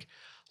just like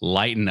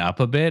lighten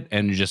up a bit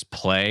and just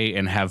play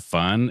and have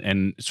fun,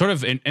 and sort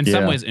of in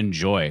some ways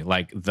enjoy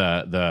like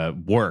the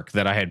work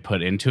that I had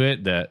put into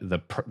it,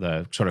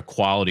 the sort of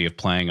quality of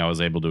playing I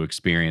was able to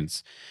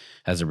experience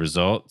as a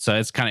result. So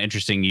it's kind of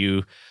interesting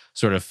you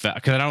sort of,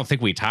 because I don't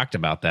think we talked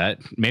about that.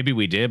 Maybe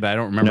we did, but I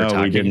don't remember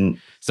talking. We didn't.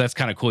 So that's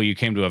kind of cool. You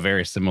came to a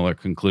very similar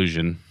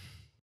conclusion.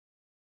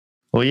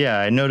 Well, yeah,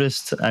 I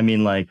noticed, I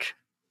mean, like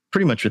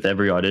pretty much with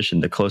every audition,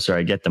 the closer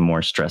I get, the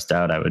more stressed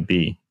out I would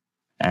be.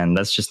 And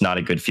that's just not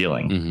a good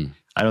feeling. Mm-hmm.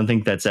 I don't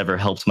think that's ever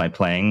helped my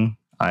playing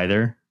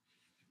either.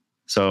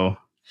 So,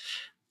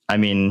 I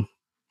mean,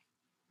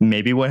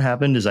 maybe what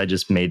happened is I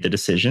just made the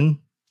decision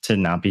to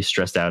not be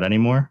stressed out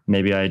anymore.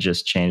 Maybe I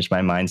just changed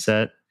my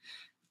mindset.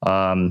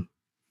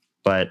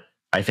 But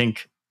I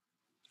think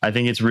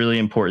it's really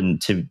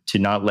important to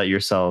not let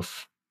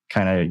yourself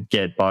kind of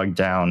get bogged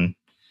down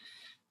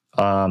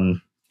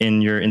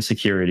in your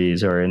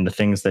insecurities or in the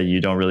things that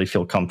you don't really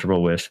feel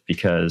comfortable with,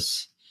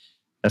 because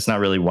that's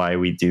not really why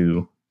we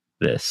do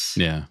this.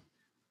 Yeah.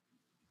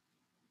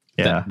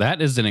 Yeah.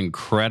 That is an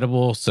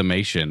incredible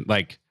summation.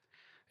 Like,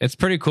 it's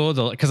pretty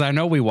cool because I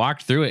know we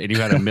walked through it and you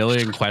had a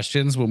million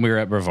questions when we were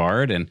at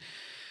Brevard, and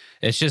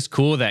it's just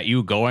cool that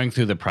you going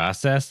through the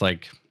process,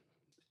 like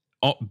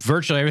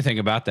virtually everything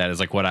about that is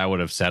like what I would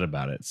have said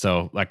about it.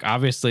 So like,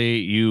 obviously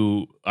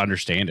you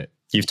understand it.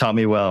 You've taught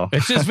me well.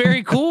 It's just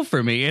very cool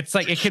for me. It's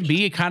like, it can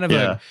be kind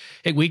of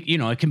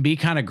it can be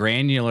kind of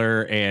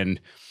granular and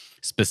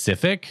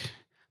specific,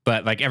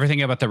 but like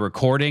everything about the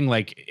recording,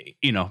 like,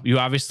 you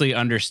obviously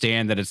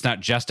understand that it's not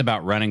just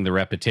about running the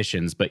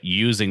repetitions, but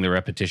using the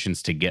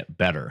repetitions to get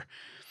better.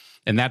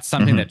 And that's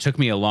something that took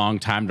me a long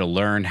time to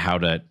learn how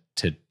to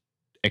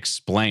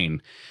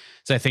explain.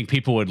 So I think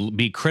people would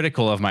be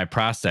critical of my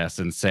process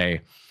and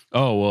say,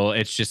 oh, well,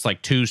 it's just like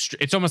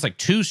it's almost like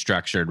too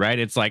structured, right?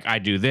 It's like I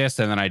do this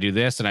and then I do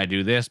this and I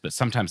do this, but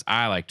sometimes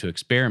I like to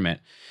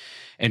experiment.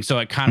 And so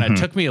it kind of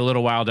took me a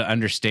little while to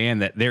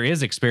understand that there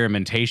is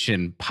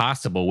experimentation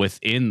possible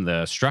within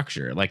the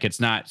structure. Like it's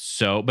not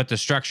so, but the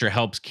structure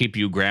helps keep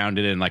you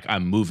grounded and like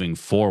I'm moving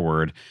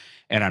forward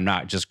and I'm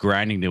not just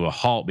grinding to a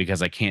halt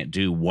because I can't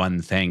do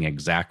one thing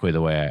exactly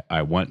the way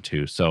I want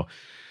to. So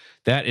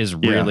that is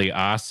really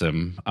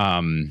awesome.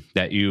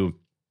 You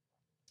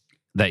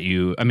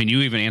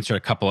even answered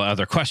a couple of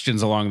other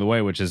questions along the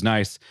way, which is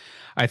nice.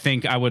 I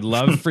think I would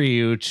love for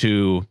you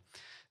to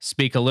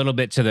speak a little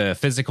bit to the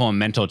physical and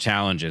mental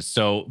challenges.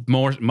 So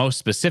most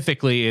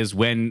specifically is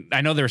when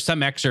I know there were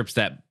some excerpts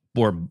that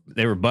were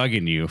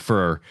bugging you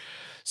for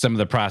some of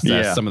the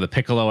process, some of the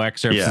piccolo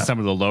excerpts and some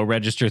of the low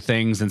register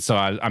things. And so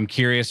I'm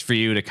curious for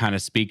you to kind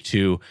of speak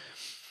to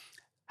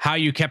how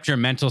you kept your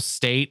mental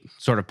state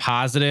sort of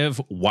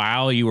positive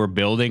while you were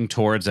building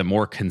towards a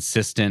more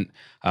consistent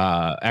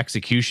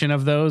execution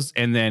of those.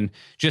 And then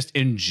just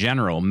in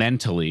general,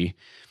 mentally,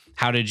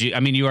 how did you,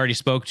 you already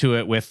spoke to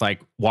it with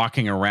like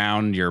walking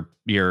around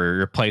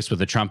your place with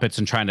the trumpets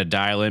and trying to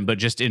dial in, but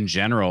just in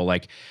general,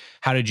 like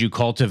how did you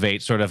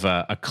cultivate sort of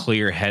a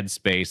clear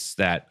headspace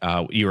that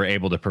you were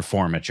able to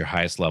perform at your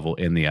highest level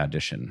in the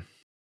audition?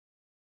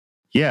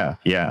 Yeah.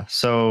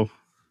 So,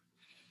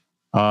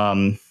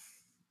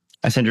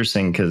 that's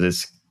interesting because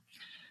it's,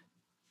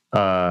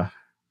 that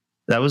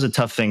was a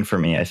tough thing for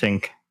me. I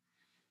think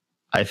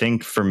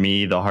for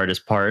me, the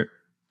hardest part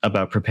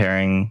about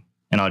preparing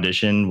an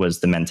audition was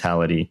the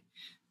mentality.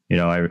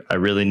 I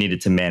really needed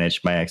to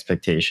manage my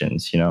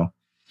expectations.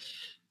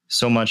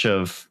 So much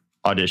of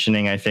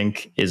auditioning, I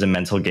think, is a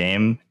mental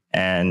game,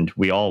 and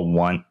we all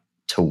want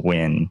to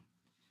win.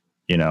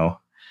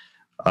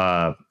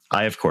 I,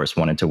 of course,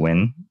 wanted to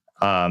win.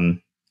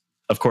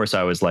 Of course,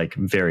 I was like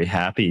very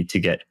happy to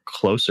get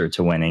closer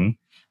to winning,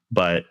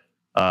 but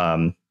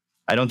I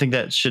don't think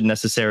that should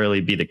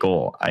necessarily be the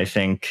goal. I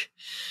think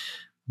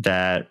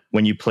that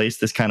when you place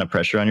this kind of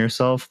pressure on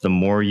yourself, the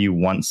more you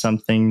want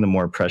something, the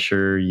more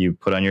pressure you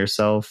put on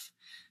yourself.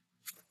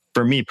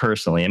 For me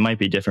personally, it might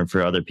be different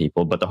for other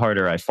people, but the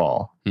harder I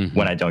fall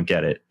when I don't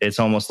get it. It's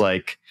almost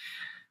like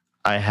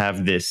I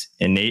have this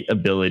innate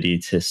ability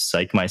to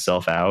psych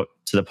myself out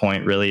to the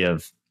point really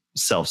of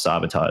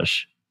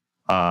self-sabotage.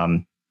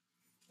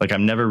 Like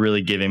I'm never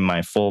really giving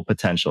my full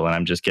potential and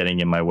I'm just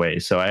getting in my way.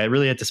 So I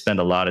really had to spend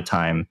a lot of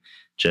time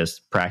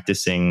just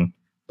practicing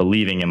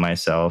believing in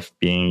myself,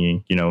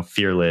 being,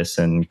 fearless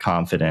and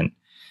confident.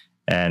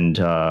 And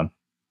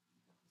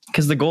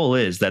because the goal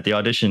is that the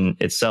audition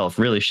itself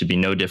really should be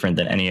no different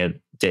than any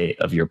day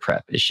of your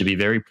prep. It should be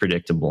very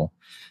predictable.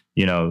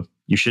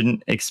 You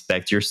shouldn't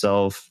expect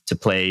yourself to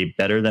play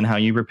better than how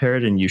you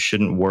prepared, and you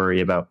shouldn't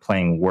worry about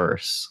playing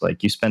worse.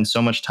 Like you spend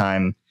so much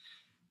time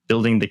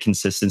building the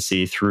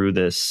consistency through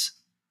this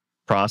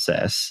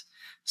process.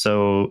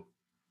 So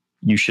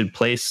you should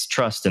place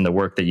trust in the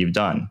work that you've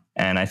done.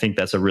 And I think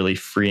that's a really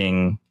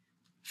freeing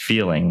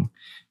feeling.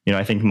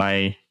 I think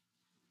my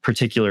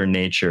particular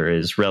nature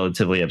is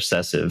relatively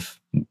obsessive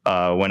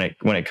when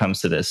it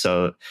comes to this.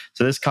 So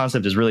this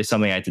concept is really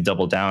something I had to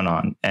double down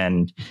on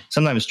and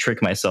sometimes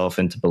trick myself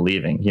into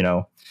believing.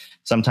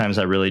 Sometimes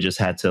I really just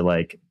had to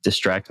like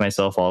distract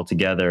myself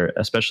altogether,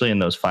 especially in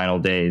those final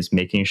days,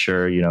 making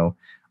sure,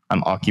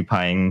 I'm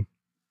occupying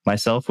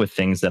myself with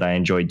things that I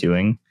enjoy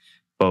doing,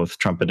 both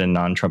trumpet and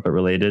non-trumpet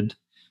related.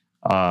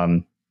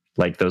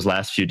 Like those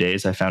last few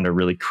days I found are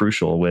really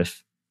crucial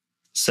with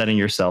setting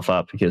yourself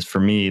up, because for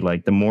me,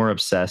 like the more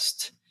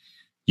obsessed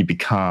you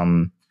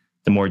become,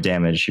 the more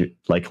damage you're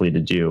likely to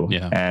do.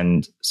 Yeah.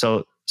 And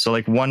so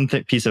like one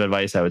piece of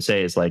advice I would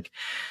say is like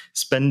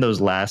spend those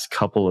last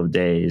couple of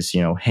days,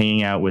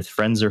 hanging out with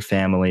friends or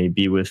family,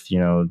 be with,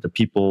 the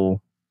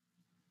people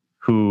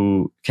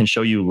who can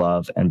show you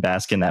love and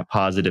bask in that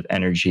positive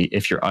energy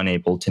if you're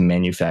unable to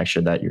manufacture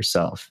that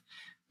yourself.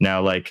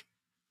 Now, like,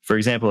 for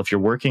example, if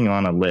you're working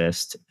on a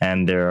list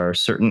and there are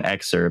certain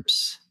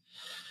excerpts,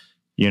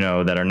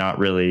 that are not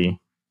really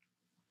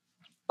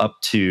up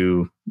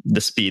to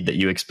the speed that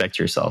you expect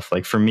yourself.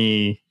 Like for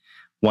me,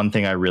 one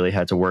thing I really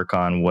had to work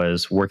on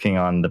was working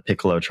on the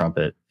piccolo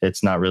trumpet.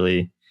 It's not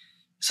really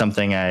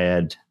something I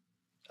had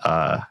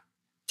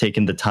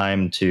taken the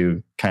time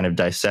to kind of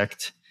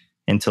dissect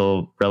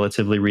until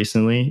relatively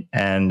recently.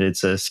 And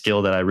it's a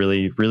skill that I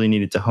really, really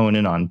needed to hone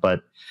in on.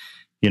 But,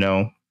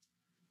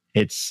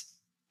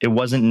 it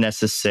wasn't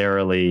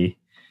necessarily,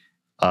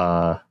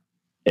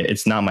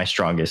 it's not my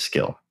strongest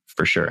skill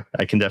for sure.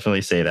 I can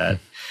definitely say that.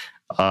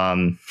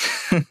 And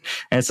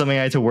it's something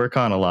I had to work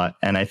on a lot.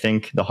 And I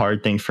think the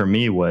hard thing for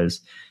me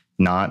was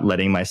not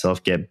letting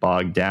myself get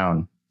bogged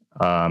down.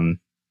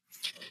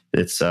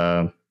 It's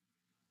a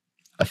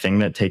thing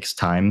that takes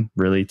time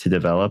really to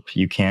develop.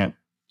 You can't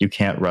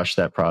rush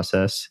that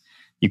process.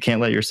 You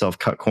can't let yourself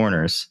cut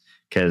corners,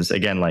 because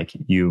again, like,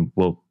 you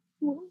will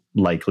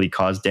likely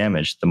cause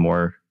damage the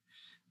more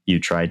you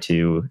try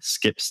to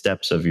skip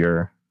steps of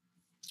your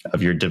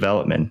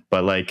development.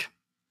 But like,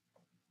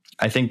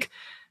 I think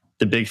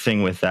the big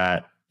thing with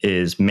that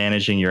is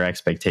managing your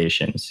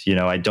expectations. You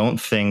know, I don't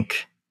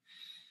think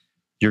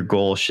your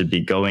goal should be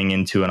going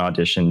into an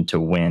audition to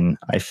win.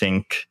 I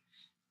think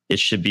it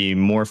should be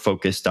more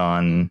focused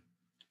on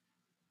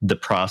the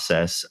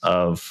process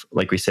of,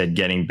 like we said,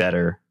 getting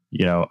better.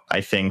 You know,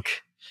 I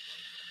think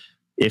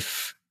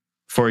if,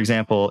 for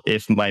example,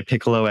 if my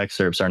piccolo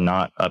excerpts are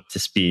not up to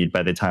speed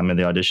by the time of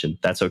the audition,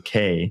 that's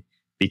okay,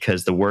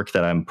 because the work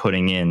that I'm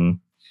putting in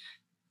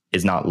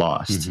is not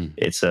lost. Mm-hmm.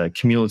 It's a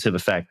cumulative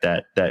effect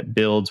that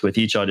builds with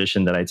each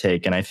audition that I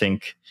take. And I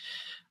think,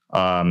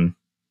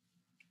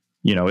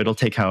 you know, it'll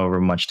take however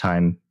much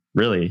time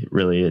really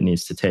it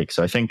needs to take.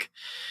 So I think,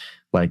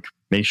 like,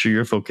 make sure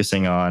you're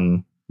focusing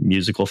on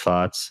musical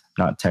thoughts,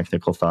 not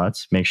technical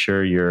thoughts. Make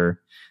sure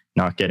you're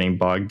not getting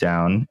bogged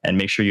down, and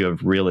make sure you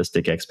have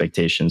realistic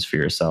expectations for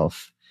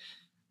yourself.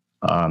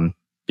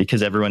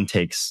 Because everyone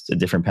takes a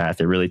different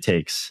path. It really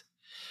takes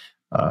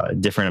a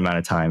different amount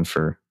of time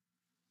for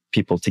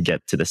people to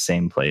get to the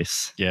same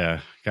place. Yeah,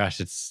 gosh,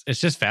 it's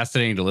just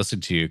fascinating to listen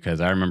to you, because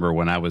I remember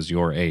when I was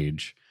your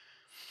age.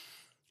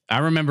 I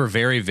remember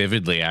very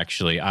vividly,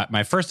 actually.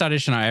 My first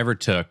audition I ever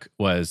took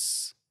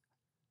was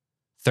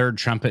third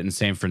trumpet in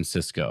San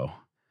Francisco.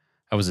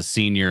 I was a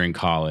senior in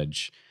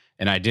college,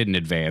 and I didn't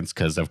advance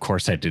because, of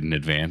course, I didn't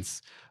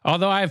advance.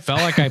 Although I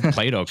felt like I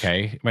played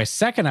okay. My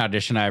second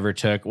audition I ever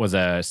took was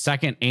a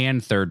second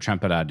and third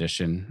trumpet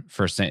audition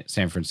for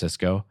San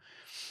Francisco,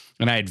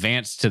 and I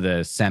advanced to the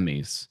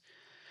semis.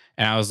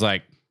 And I was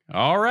like,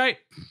 all right,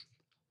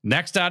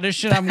 next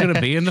audition, I'm going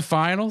to be in the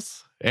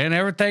finals, and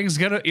everything's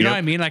going to, you know what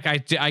I mean? Like,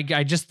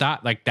 I just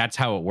thought, like, that's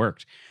how it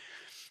worked.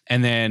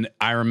 And then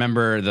I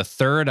remember the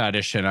third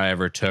audition I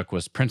ever took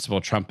was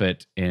principal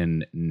trumpet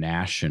in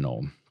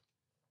National.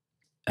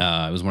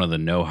 It was one of the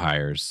no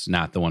hires,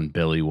 not the one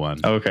Billy won.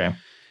 Okay.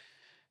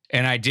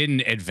 And I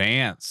didn't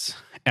advance.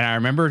 And I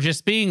remember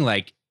just being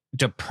like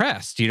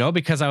depressed, you know,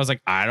 because I was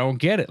like, I don't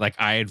get it. Like,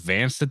 I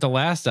advanced at the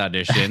last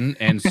audition.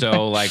 And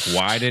so, like,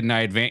 why didn't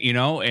I advance, you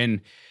know?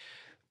 And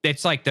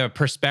it's like the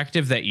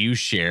perspective that you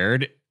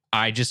shared,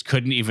 I just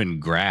couldn't even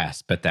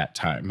grasp at that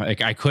time.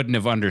 Like, I couldn't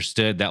have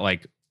understood that,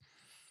 like,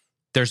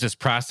 there's this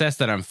process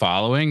that I'm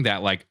following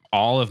that, like,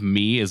 all of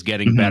me is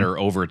getting better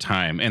over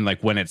time. And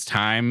like, when it's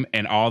time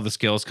and all the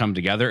skills come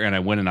together and I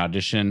win an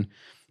audition,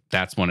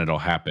 that's when it'll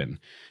happen.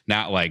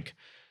 Not like,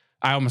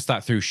 I almost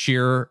thought through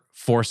sheer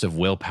force of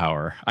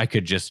willpower, I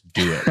could just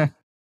do it.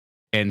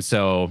 And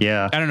so,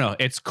 I don't know.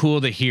 It's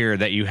cool to hear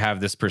that you have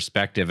this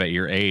perspective at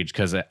your age,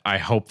 because I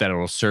hope that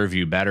it'll serve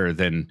you better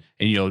than,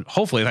 and you'll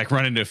hopefully like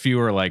run into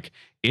fewer like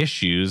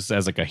issues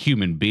as like a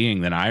human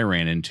being than I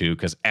ran into,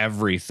 because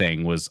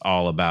everything was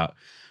all about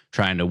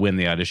trying to win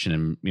the audition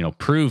and, you know,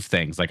 prove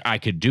things like I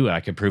could do it.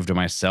 I could prove to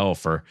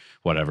myself or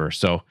whatever.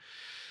 So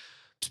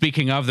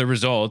speaking of the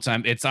results,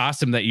 it's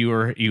awesome that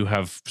you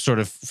have sort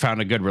of found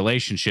a good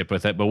relationship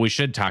with it, but we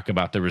should talk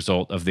about the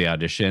result of the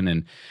audition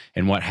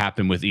and what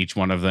happened with each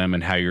one of them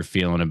and how you're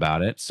feeling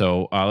about it.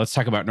 So let's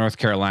talk about North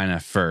Carolina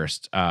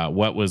first.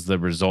 What was the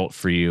result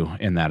for you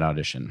in that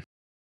audition?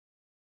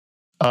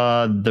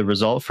 The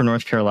result for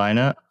North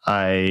Carolina,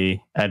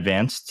 I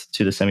advanced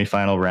to the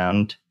semifinal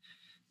round.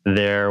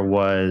 There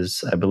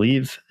was, I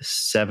believe,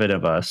 7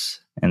 of us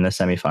in the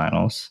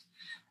semifinals.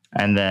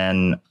 And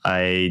then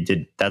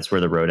that's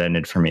where the road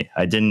ended for me.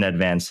 I didn't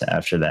advance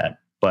after that,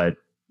 but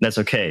that's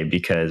okay,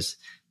 because,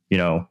 you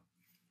know,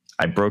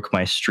 I broke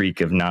my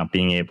streak of not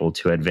being able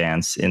to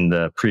advance in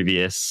the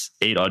previous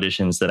 8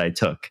 auditions that I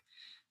took.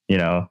 You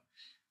know,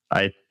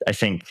 I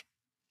think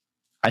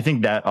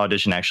that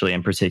audition actually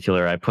in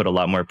particular, I put a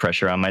lot more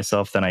pressure on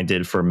myself than I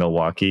did for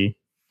Milwaukee.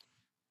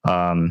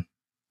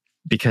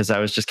 Because I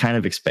was just kind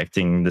of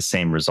expecting the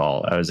same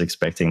result. I was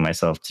expecting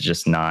myself to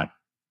just not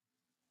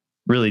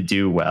really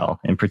do well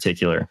in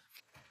particular.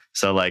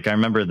 So like, I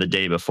remember the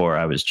day before,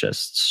 I was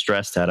just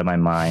stressed out of my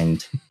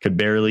mind, could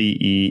barely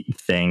eat,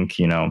 think,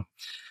 you know.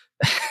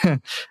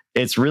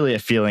 It's really a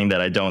feeling that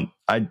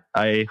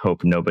I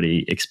hope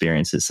nobody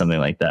experiences something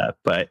like that,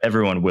 but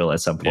everyone will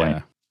at some point.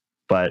 Yeah.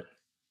 But,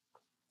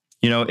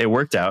 you know, it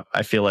worked out.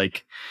 I feel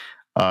like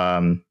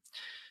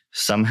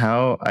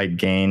somehow I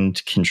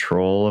gained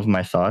control of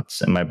my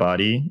thoughts and my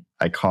body.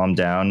 I calmed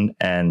down,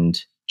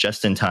 and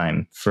just in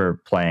time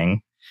for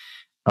playing.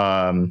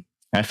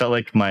 I felt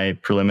like my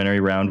preliminary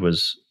round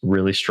was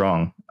really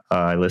strong.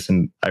 I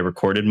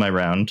recorded my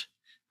round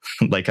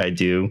like I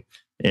do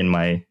in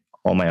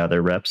all my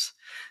other reps.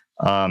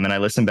 And I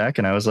listened back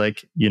and I was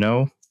like, you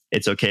know,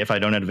 it's okay if I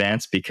don't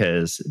advance,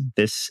 because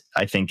this,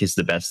 I think, is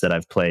the best that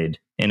I've played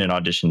in an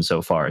audition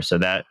so far. So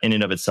that in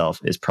and of itself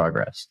is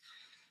progress.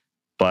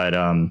 But,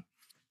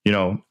 you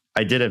know,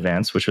 I did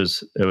advance,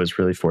 it was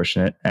really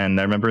fortunate. And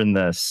I remember in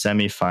the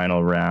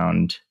semifinal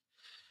round,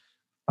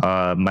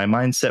 my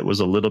mindset was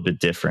a little bit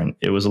different.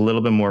 It was a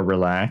little bit more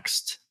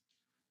relaxed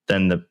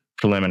than the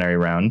preliminary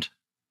round.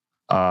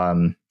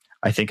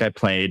 I think I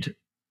played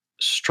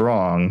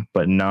strong,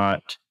 but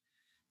not.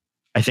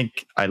 I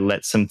think I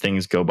let some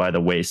things go by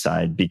the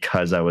wayside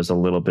because I was a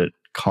little bit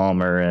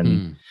calmer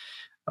and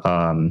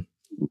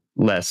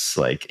less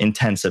like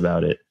intense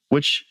about it,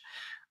 which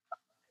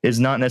is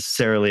not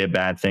necessarily a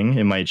bad thing.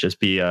 It might just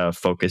be a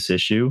focus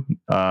issue.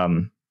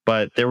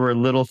 But there were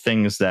little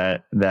things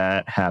that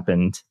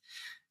happened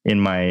in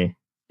my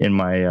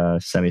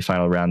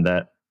semifinal round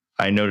that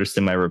I noticed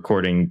in my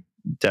recording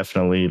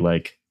definitely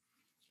like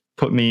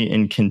put me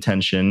in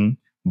contention,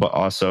 but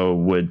also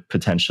would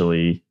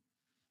potentially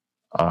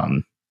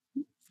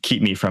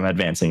keep me from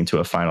advancing to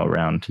a final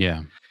round.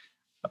 Yeah.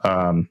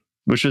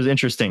 Which was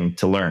interesting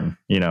to learn.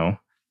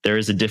 There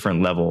is a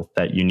different level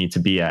that you need to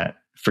be at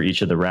for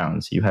each of the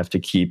rounds. You have to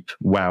keep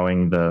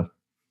wowing the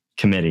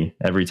committee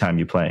every time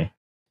you play.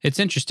 It's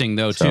interesting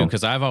though, too,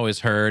 because I've always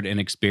heard and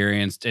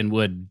experienced and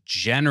would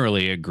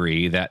generally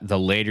agree that the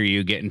later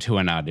you get into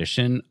an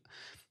audition,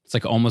 it's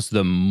like almost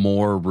the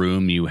more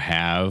room you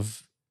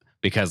have,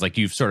 because like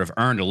you've sort of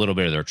earned a little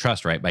bit of their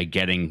trust, right, by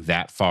getting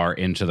that far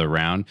into the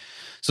round.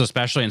 So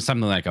especially in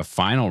something like a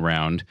final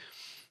round,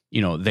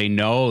 they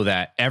know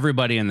that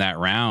everybody in that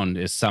round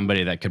is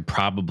somebody that could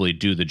probably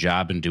do the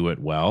job and do it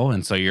well.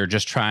 And so you're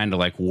just trying to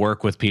like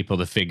work with people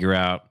to figure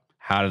out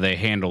how do they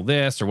handle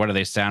this or what do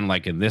they sound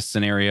like in this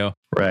scenario.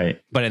 Right.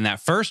 But in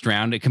that first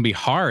round, it can be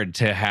hard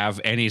to have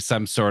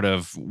some sort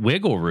of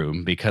wiggle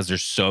room because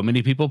there's so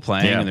many people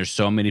playing and there's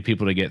so many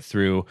people to get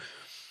through.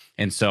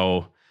 And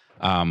so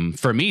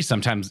for me,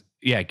 sometimes,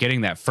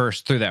 getting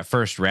through that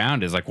first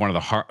round is like one of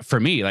the for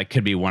me, like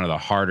could be one of the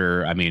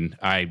harder. I mean,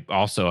 I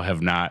also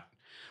have not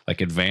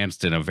like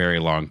advanced in a very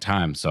long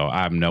time, so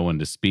I'm no one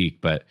to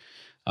speak, but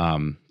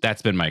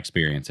that's been my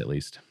experience at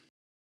least.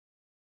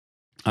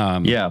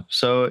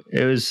 So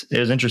it was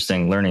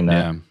interesting learning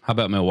that. Yeah. How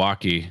about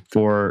Milwaukee?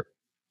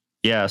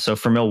 So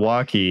for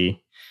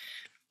Milwaukee,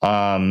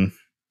 I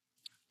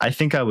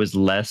think I was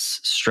less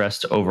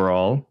stressed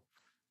overall,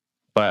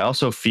 but I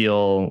also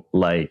feel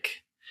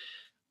like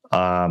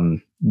that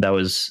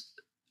was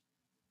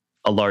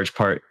a large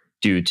part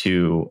due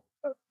to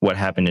what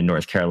happened in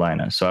North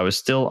Carolina. So I was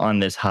still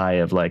on this high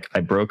of like, I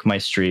broke my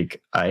streak.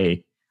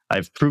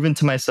 I've proven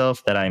to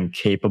myself that I'm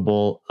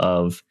capable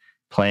of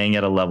playing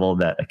at a level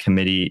that a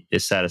committee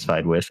is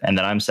satisfied with and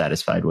that I'm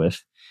satisfied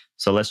with.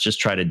 So let's just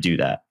try to do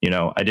that.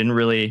 I didn't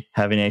really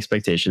have any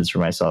expectations for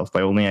myself.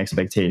 My only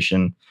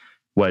expectation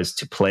was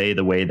to play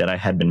the way that I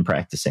had been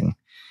practicing.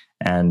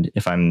 And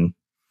if I'm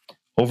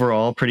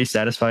overall pretty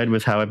satisfied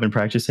with how I've been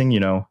practicing,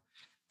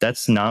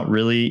 that's not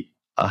really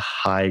a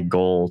high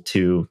goal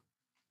to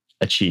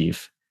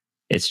achieve.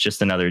 It's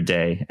just another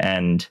day.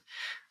 And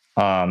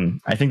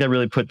I think that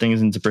really put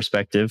things into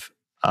perspective.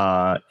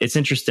 It's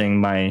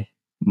interesting.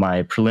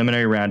 My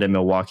preliminary round in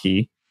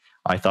Milwaukee,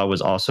 I thought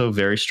was also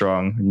very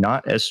strong,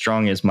 not as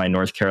strong as my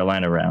North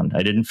Carolina round.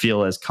 I didn't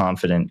feel as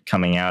confident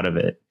coming out of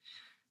it.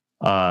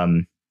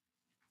 But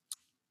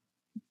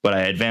I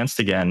advanced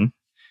again,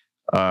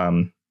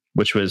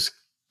 which was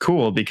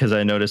cool because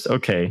I noticed,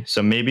 okay,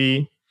 so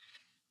maybe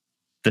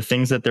the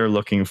things that they're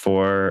looking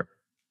for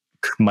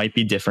might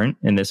be different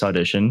in this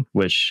audition,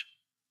 which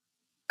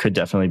could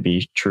definitely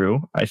be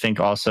true. I think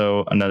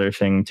also another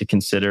thing to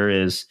consider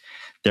is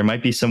there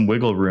might be some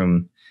wiggle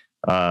room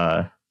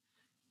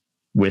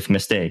with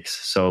mistakes.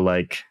 So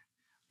like,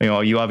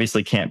 you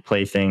obviously can't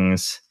play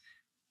things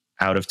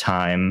out of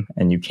time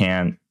and you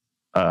can't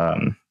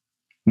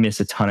miss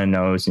a ton of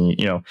notes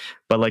and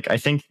but like I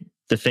think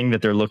the thing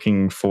that they're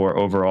looking for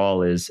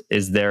overall is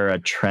there a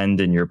trend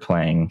in your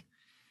playing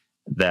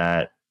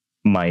that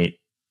might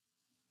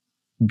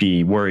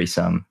be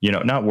worrisome,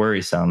 not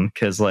worrisome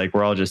because like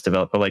we're all just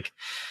developed, but like,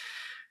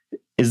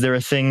 is there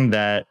a thing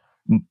that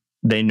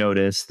they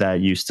notice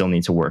that you still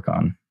need to work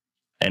on?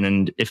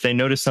 And if they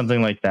notice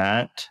something like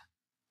that,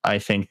 I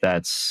think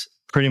that's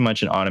pretty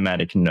much an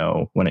automatic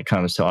no when it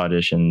comes to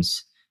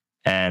auditions.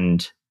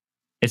 And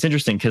it's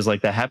interesting because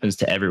like that happens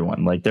to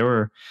everyone. Like there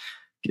were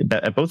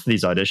at both of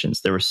these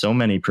auditions, there were so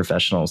many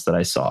professionals that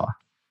I saw,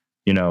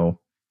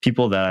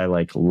 people that I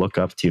like look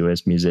up to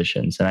as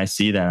musicians, and I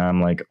see that and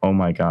I'm like, oh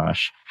my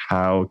gosh,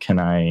 how can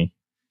I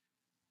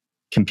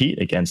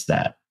compete against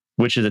that?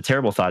 Which is a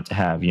terrible thought to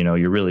have.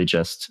 You're really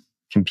just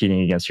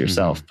competing against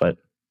yourself. Mm-hmm. But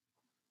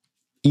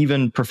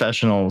even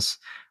professionals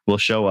will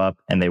show up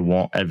and they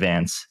won't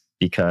advance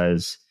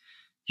because,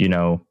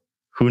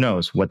 who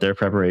knows what their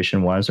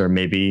preparation was, or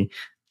maybe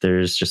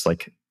there's just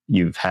like,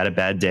 you've had a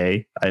bad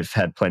day. I've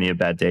had plenty of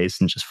bad days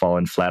and just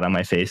fallen flat on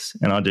my face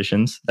in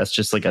auditions. That's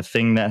just like a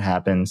thing that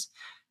happens.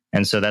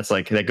 And so that's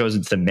like, that goes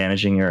into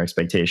managing your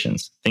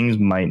expectations. Things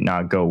might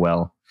not go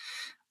well.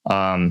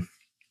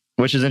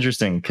 Which is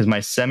interesting because my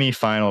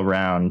semifinal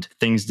round,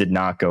 things did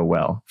not go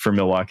well for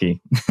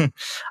Milwaukee.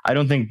 I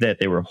don't think that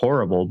they were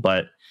horrible,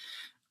 but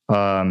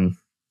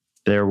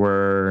there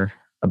were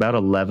about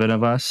 11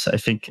 of us, I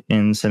think,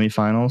 in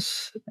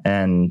semifinals,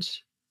 and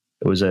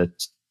it was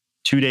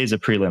 2 days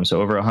of prelim,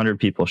 so over 100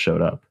 people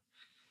showed up.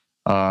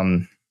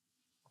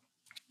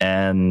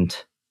 And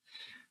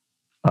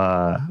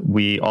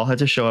we all had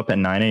to show up at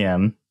 9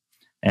 a.m.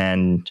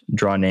 and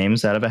draw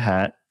names out of a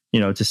hat,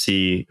 to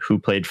see who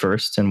played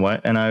first and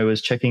what. And I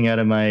was checking out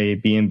of my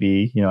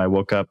B&B. I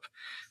woke up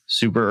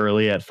super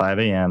early at 5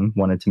 a.m.,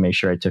 wanted to make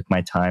sure I took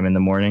my time in the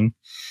morning.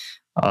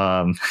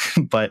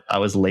 But I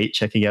was late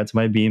checking out to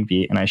my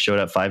B&B, and I showed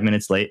up 5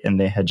 minutes late, and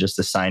they had just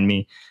assigned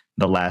me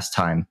the last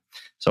time.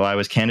 So I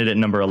was candidate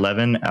number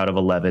 11 out of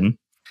 11.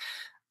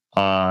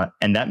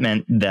 And that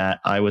meant that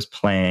I was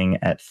playing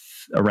at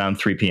around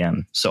 3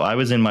 p.m. So I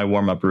was in my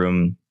warm-up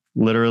room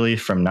literally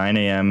from 9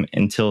 a.m.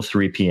 until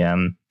 3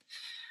 p.m.,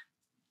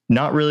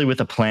 not really with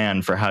a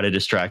plan for how to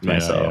distract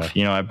myself.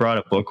 Yeah. I brought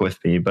a book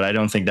with me, but I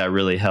don't think that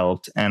really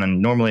helped.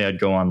 And normally I'd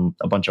go on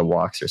a bunch of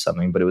walks or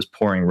something, but it was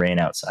pouring rain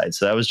outside.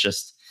 So that was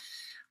just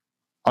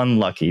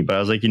unlucky. But I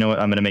was like, you know what?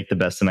 I'm going to make the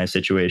best of my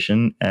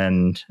situation.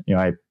 And,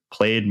 I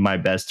played my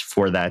best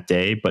for that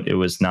day, but it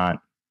was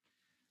not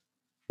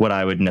what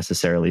I would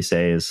necessarily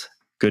say is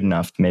good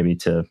enough maybe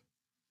to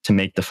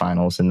make the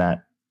finals in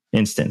that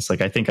instance.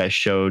 Like, I think I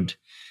showed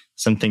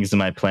some things in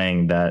my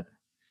playing that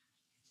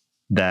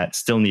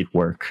still need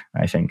work.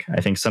 I think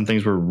some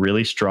things were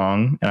really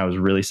strong and I was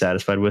really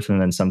satisfied with, and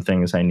then some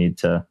things I need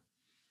to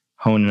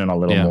hone in a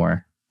little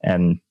more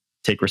and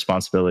take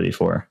responsibility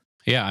for.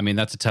 Yeah, I mean,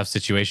 that's a tough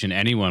situation.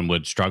 Anyone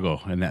would struggle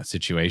in that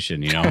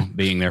situation,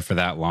 being there for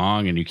that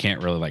long, and you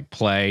can't really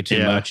play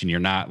too much, and you're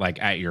not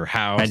at your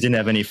house. I didn't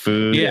have any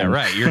food. Yeah,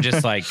 right. You're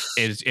just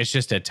it's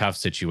just a tough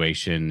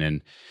situation.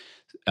 And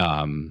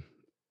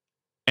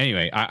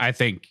anyway, I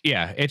think,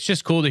 it's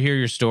just cool to hear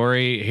your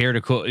story,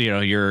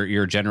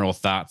 your general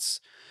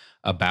thoughts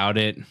about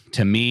it.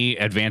 To me,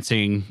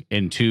 advancing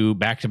into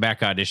back-to-back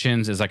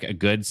auditions is a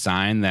good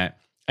sign that,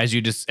 as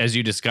you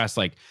discussed,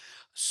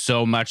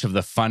 so much of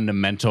the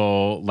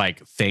fundamental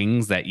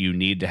things that you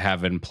need to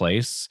have in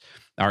place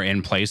are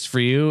in place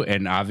for you.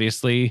 And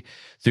obviously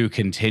through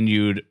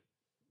continued,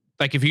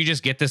 if you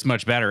just get this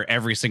much better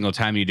every single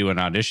time you do an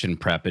audition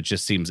prep, it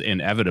just seems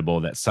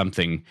inevitable that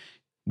something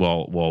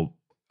will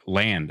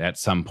land at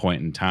some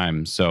point in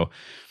time. So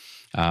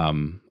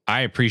I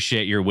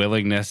appreciate your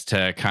willingness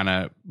to kind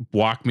of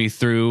walk me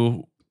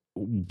through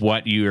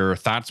what your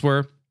thoughts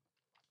were.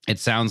 It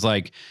sounds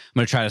like I'm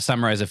going to try to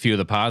summarize a few of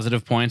the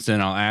positive points,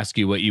 and I'll ask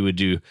you what you would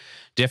do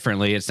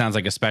differently. It sounds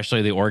like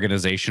especially the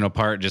organizational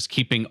part, just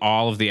keeping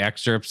all of the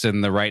excerpts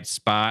in the right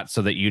spot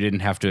so that you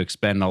didn't have to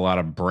expend a lot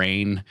of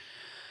brain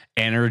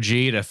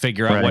energy to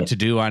figure out what to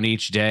do on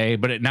each day.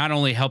 But it not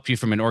only helped you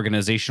from an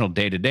organizational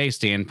day-to-day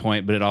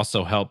standpoint, but it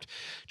also helped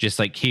just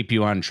keep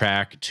you on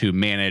track to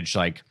manage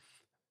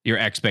your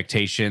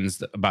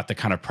expectations about the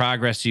kind of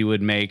progress you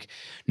would make,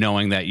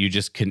 knowing that you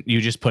just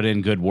put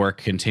in good work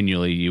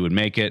continually, you would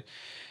make it.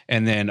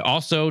 And then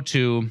also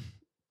to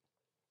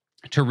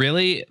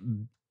really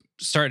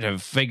start to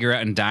figure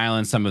out and dial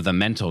in some of the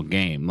mental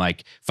game,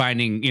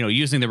 finding,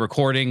 using the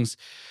recordings,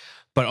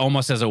 but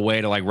almost as a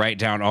way to write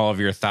down all of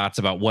your thoughts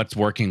about what's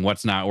working,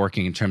 what's not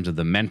working in terms of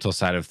the mental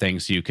side of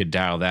things, so you could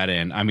dial that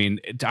in. I mean,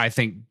 I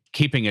think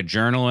keeping a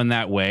journal in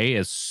that way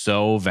is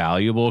so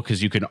valuable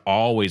because you can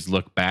always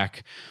look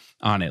back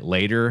on it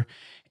later.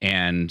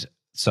 And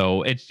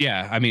so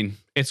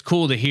it's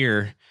cool to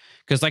hear,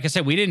 because like I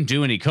said, we didn't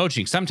do any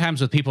coaching. Sometimes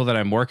with people that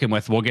I'm working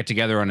with, we'll get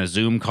together on a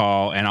Zoom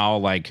call and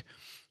I'll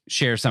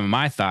share some of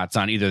my thoughts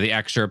on either the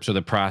excerpts or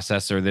the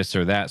process or this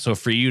or that. So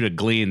for you to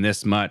glean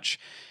this much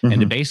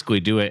and to basically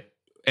do it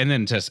and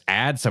then just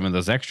add some of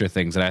those extra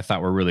things that I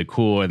thought were really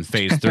cool in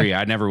phase 3,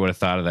 I never would have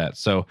thought of that.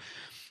 So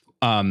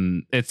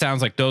it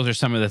sounds like those are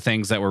some of the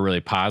things that were really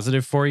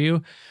positive for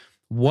you.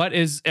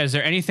 Is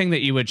there anything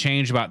that you would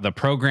change about the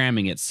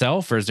programming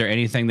itself, or is there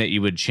anything that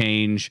you would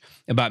change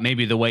about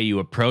maybe the way you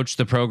approach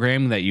the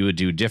program that you would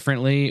do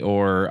differently?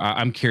 Or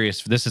I'm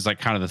curious, this is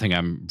kind of the thing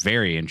I'm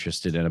very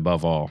interested in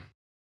above all.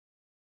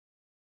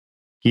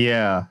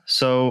 Yeah.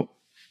 So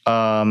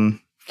I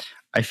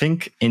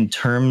think in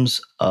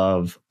terms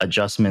of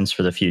adjustments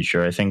for the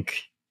future, I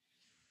think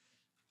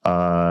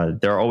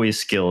there are always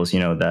skills,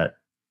 that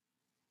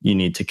you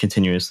need to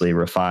continuously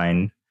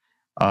refine.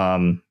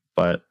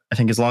 But I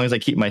think as long as I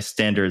keep my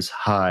standards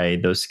high,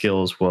 those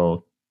skills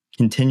will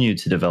continue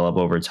to develop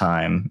over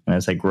time. And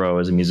as I grow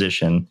as a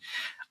musician,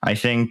 I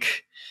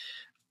think,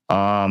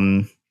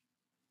 this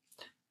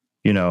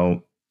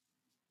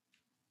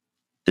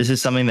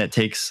is something that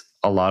takes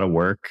a lot of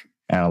work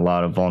and a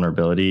lot of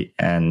vulnerability.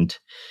 And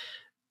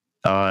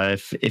I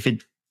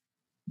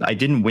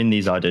didn't win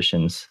these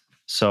auditions,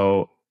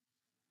 so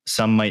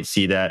some might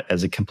see that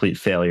as a complete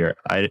failure.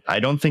 I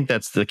don't think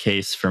that's the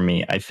case for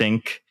me. I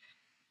think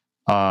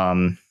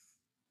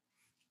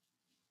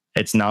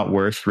it's not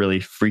worth really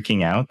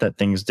freaking out that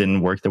things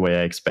didn't work the way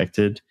I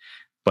expected,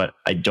 but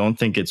I don't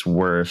think it's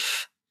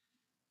worth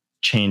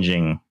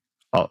changing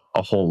a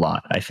whole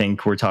lot. I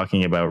think we're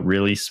talking about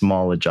really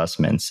small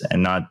adjustments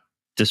and not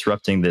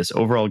disrupting this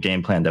overall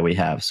game plan that we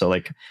have. So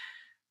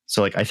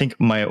So like, I think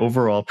my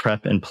overall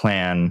prep and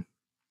plan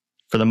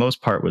for the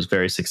most part was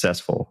very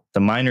successful.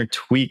 The minor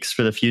tweaks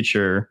for the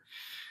future,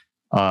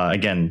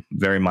 again,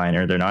 very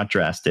minor. They're not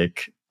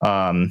drastic.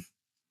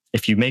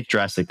 If you make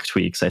drastic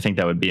tweaks, I think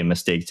that would be a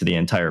mistake to the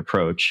entire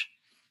approach,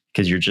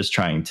 because you're just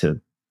trying to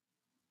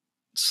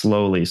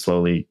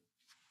slowly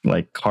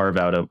like carve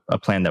out a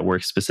plan that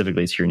works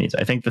specifically to your needs.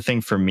 I think the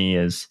thing for me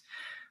is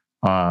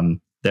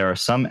there are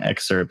some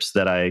excerpts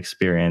that I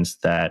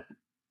experienced that,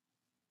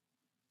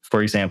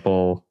 for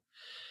example,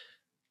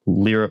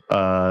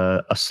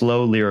 a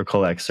slow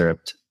lyrical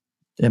excerpt,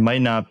 it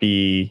might not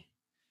be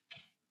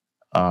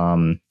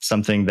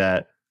something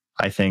that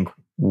I think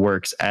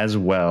works as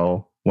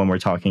well when we're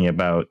talking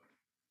about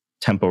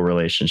tempo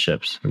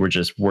relationships. We're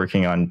just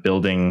working on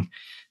building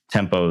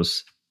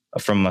tempos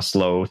from a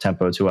slow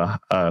tempo to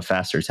a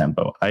faster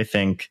tempo. I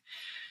think,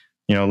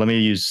 let me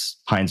use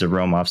Pines of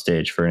Rome off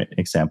stage for an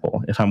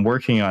example. If I'm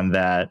working on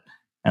that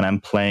and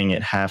I'm playing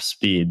at half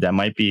speed, that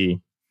might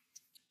be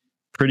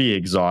pretty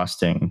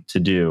exhausting to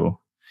do,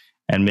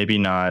 and maybe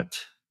not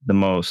the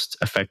most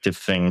effective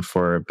thing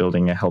for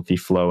building a healthy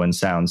flow and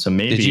sound. So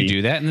maybe did you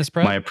do that in this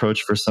prep? My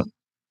approach for some,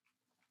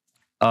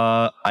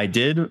 I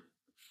did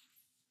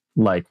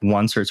like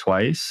once or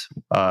twice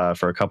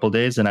for a couple of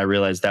days, and I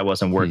realized that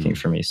wasn't working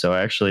for me. So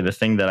actually, the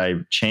thing that I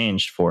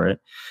changed for it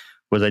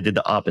was I did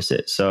the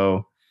opposite.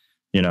 So,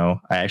 I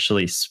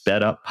actually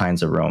sped up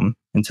Pines of Rome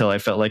until I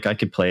felt like I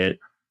could play it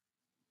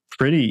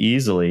pretty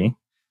easily.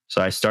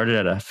 So I started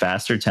at a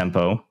faster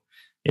tempo.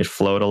 It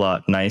flowed a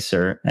lot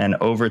nicer. And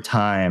over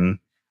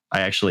time,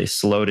 I actually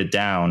slowed it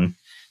down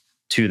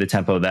to the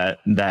tempo that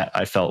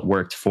I felt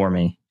worked for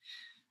me.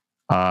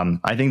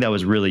 I think that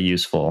was really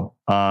useful.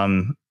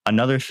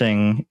 Another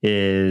thing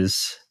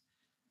is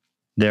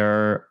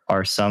there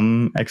are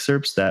some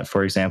excerpts that,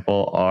 for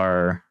example,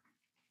 are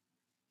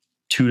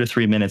 2 to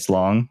 3 minutes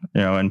long.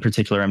 In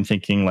particular, I'm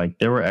thinking like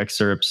there were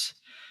excerpts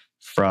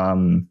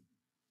from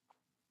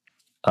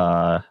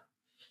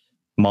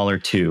Mahler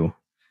 2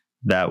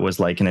 that was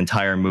like an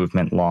entire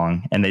movement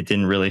long, and they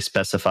didn't really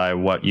specify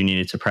what you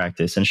needed to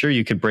practice. And sure,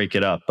 you could break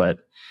it up, but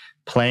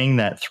playing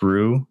that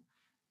through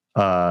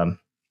can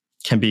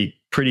be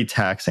pretty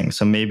taxing.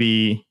 So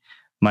maybe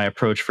my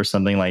approach for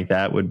something like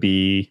that would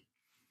be,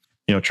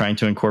 trying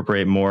to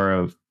incorporate more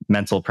of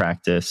mental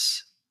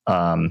practice.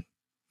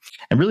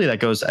 And really that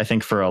goes, I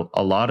think, for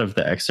a lot of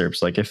the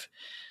excerpts. Like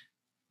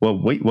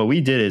what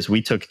we did is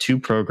we took 2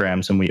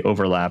 programs and we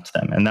overlapped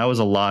them. And that was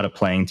a lot of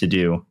playing to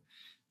do.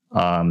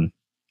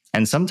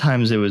 And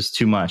sometimes it was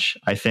too much.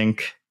 I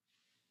think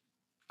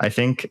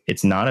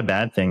it's not a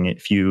bad thing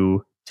if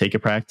you take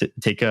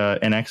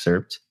an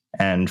excerpt,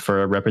 and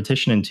for a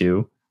repetition in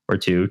 2 or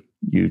 2,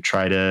 you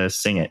try to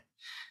sing it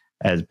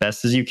as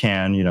best as you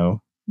can,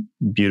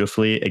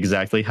 beautifully,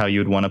 exactly how you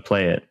would want to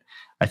play it.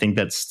 I think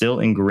that's still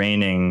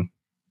ingraining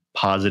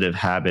positive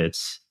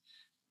habits.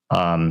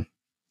 And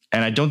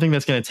I don't think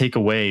that's going to take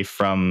away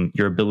from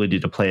your ability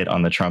to play it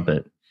on the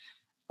trumpet.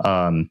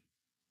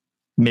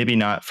 Maybe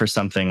not for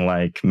something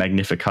like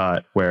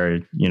Magnificat,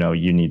 where,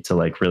 you need to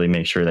like really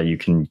make sure that you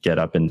can get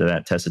up into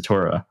that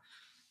tessitura.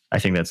 I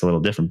think that's a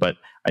little different, but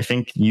I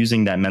think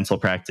using that mental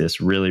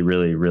practice really,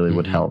 really, really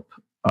would help.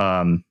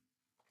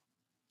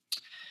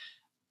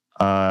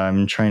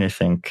 I'm trying to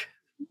think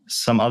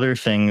some other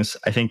things.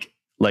 I think,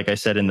 like I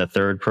said, in the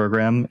 3rd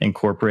program,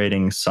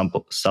 incorporating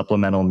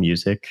supplemental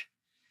music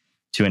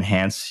to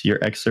enhance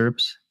your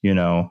excerpts.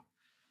 If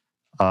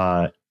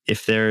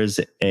there's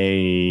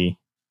a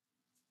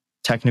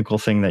technical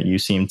thing that you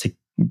seem to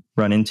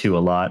run into a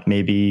lot,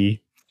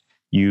 maybe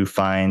you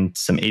find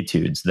some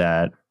etudes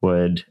that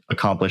would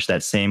accomplish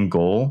that same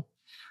goal,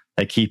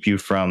 that keep you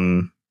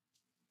from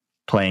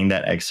playing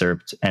that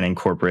excerpt and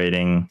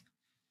incorporating,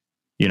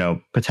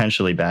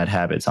 potentially bad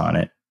habits on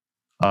it.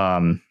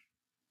 I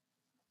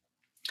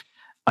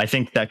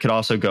think that could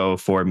also go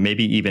for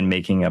maybe even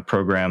making a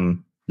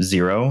program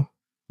 0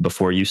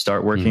 before you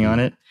start working on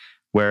it,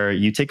 where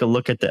you take a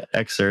look at the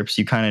excerpts,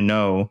 you kind of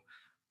know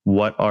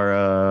what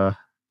are,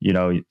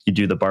 you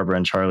do the Barbara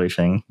and Charlie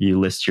thing. You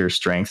list your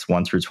strengths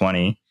 1 through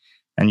 20,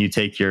 and you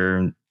take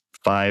your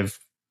 5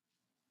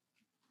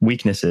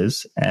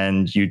 weaknesses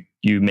and you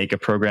make a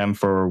program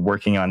for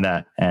working on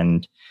that,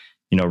 and,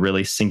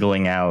 really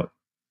singling out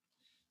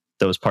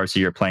those parts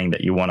of your playing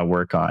that you want to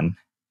work on.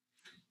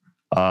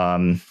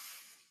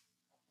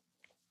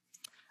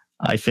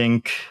 I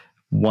think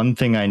one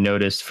thing I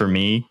noticed for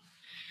me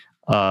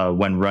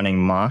when running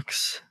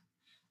mocks,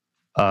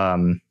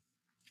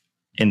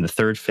 in the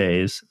 3rd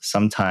phase,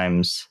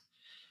 sometimes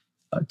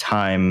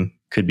time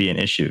could be an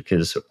issue,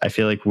 because I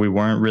feel like we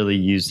weren't really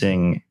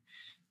using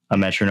a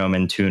metronome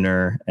and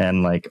tuner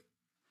and like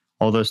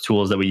all those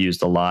tools that we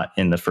used a lot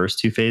in the first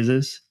 2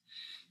 phases.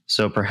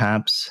 So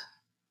perhaps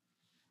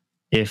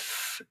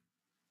if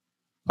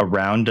a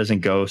round doesn't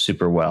go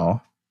super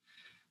well,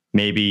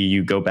 maybe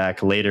you go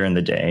back later in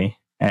the day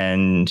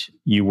and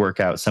you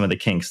work out some of the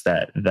kinks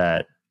that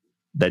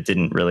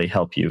didn't really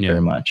help you very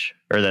much,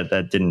 or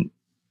that didn't,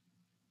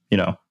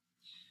 Yeah,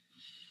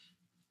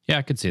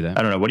 I could see that.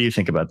 I don't know. What do you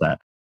think about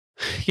that?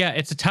 Yeah,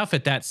 it's tough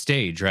at that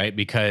stage, right?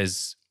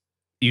 Because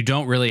you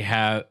don't really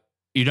have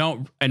you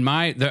don't in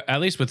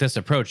at least with this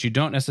approach, you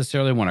don't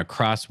necessarily want to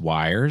cross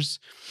wires.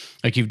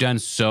 Like you've done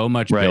so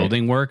much Right.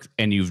 building work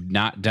and you've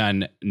not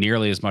done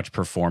nearly as much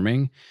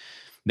performing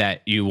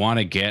that you want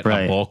to get a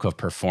Right. bulk of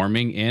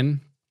performing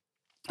in.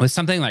 With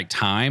something like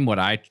time, what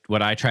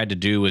I tried to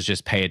do was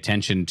just pay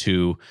attention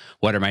to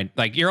what are my,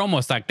 like, you're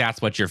almost like that's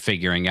what you're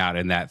figuring out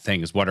in that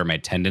thing is what are my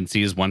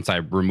tendencies once I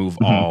remove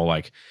Hmm. all,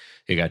 like,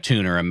 you got a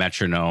tuner, a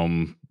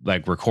metronome,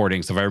 like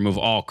recording. So if I remove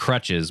all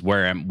crutches,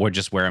 where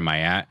am I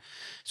at?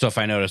 So if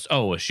I notice,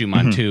 oh, a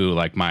Schumann Hmm. 2,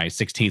 like my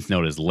 16th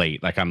note is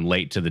late, like I'm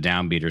late to the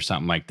downbeat or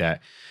something like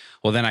that.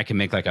 Well, then I can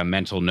make like a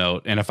mental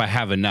note. And if I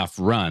have enough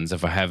runs,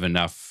 if I have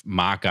enough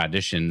mock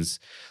auditions,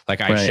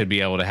 like I Right. should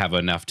be able to have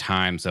enough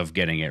times of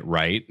getting it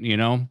right, you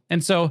know?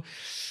 And so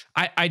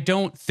I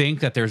don't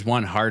think that there's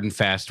one hard and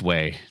fast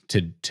way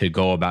to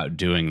go about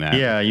doing that.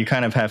 Yeah, you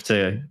kind of have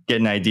to get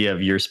an idea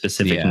of your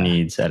specific Yeah.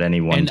 needs at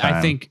any one And I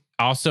time. think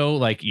also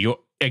like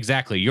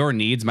your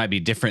needs might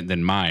be different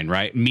than mine,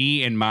 right?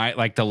 Me and my,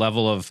 like, the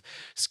level of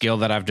skill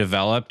that I've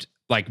developed,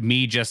 like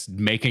me just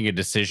making a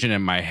decision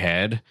in my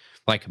head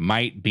like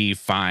might be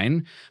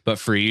fine, but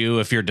for you,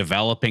 if you're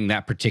developing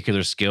that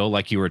particular skill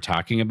like you were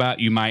talking about,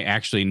 you might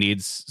actually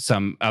need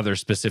some other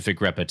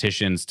specific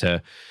repetitions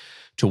to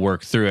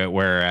work through it,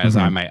 whereas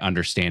I Hmm. might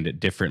understand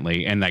it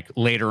differently. And like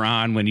later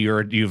on when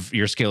your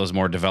skill is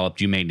more developed,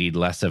 you may need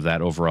less of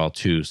that overall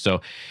too.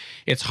 So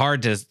it's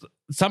hard to,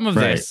 some of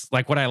Right. this,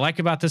 like what I like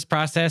about this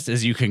process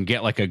is you can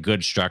get like a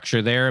good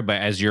structure there, but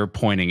as you're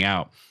pointing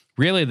out,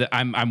 really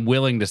I'm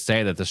willing to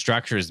say that the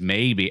structure is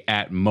maybe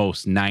at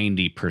most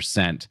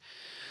 90%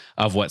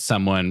 of what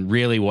someone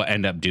really will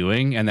end up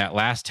doing, and that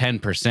last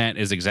 10%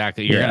 is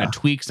exactly, you're going Yeah. to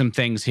tweak some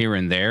things here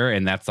and there,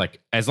 and that's like,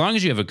 as long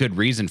as you have a good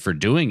reason for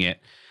doing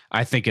it,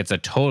 I think it's a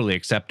totally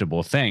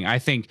acceptable thing. I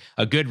think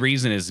a good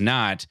reason is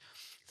not,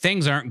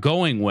 things aren't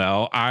going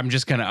well, I'm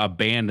just going to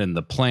abandon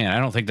the plan. I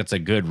don't think that's a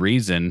good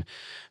reason.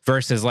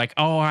 Versus like,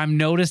 oh, I'm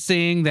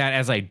noticing that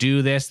as I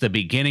do this, the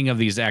beginning of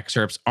these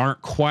excerpts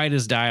aren't quite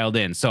as dialed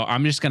in. So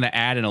I'm just going to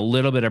add in a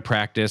little bit of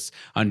practice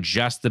on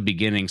just the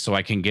beginning so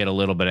I can get a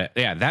little bit of,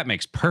 yeah, that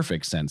makes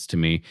perfect sense to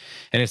me.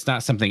 And it's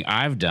not something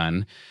I've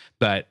done,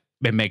 but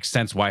it makes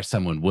sense why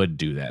someone would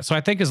do that. So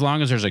I think as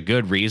long as there's a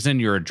good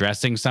reason you're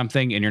addressing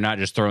something and you're not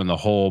just throwing the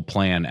whole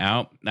plan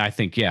out, I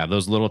think, yeah,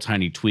 those little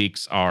tiny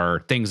tweaks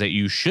are things that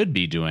you should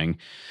be doing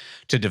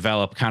to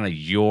develop kind of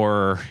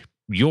your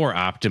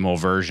optimal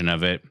version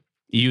of it,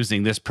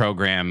 using this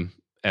program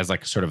as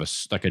like sort of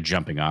like a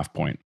jumping off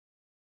point.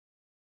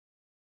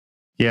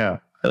 Yeah.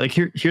 Like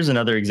here's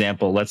another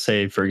example. Let's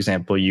say, for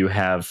example, you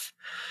have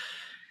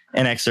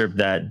an excerpt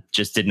that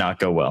just did not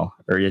go well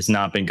or has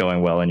not been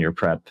going well in your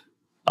prep.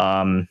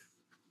 And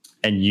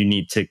you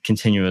need to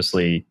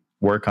continuously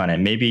work on it.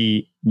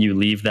 Maybe you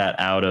leave that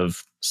out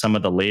of some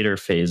of the later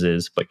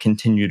phases, but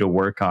continue to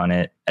work on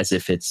it as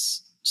if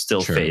it's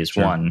still phase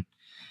one.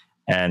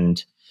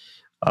 And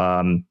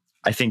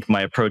I think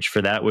my approach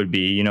for that would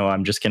be,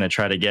 I'm just going to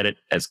try to get it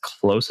as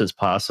close as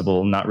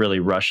possible, not really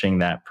rushing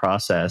that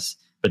process.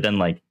 But then,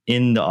 like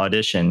in the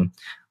audition,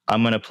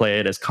 I'm going to play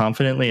it as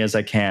confidently as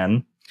I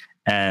can.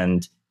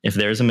 And if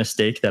there's a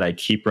mistake that I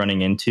keep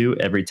running into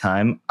every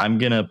time, I'm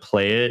going to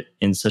play it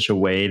in such a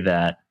way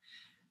that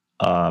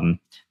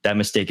that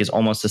mistake is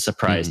almost a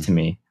surprise to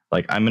me.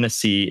 Like I'm going to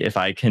see if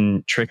I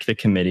can trick the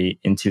committee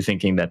into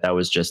thinking that that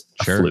was just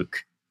a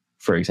fluke,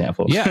 for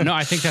example. Yeah, no,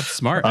 I think that's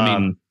smart. I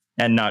mean,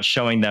 and not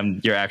showing them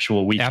your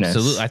actual weakness.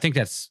 Absolutely. I think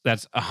that's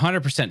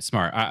 100%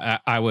 smart.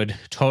 I would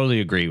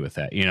totally agree with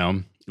that.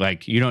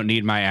 Like you don't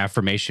need my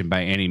affirmation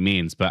by any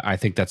means, but I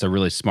think that's a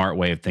really smart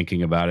way of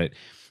thinking about it.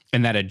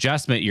 And that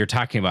adjustment you're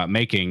talking about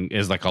making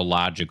is like a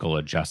logical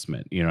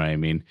adjustment. You know what I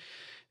mean?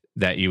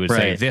 That you would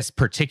say this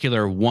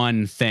particular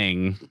one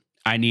thing,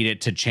 I need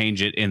it to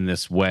change it in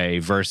this way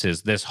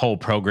versus this whole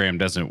program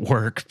doesn't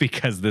work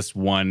because this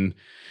one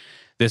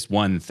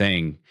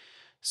thing.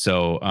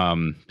 So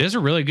these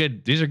are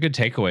good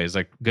takeaways,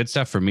 like good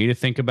stuff for me to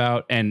think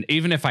about. And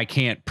even if I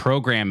can't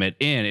program it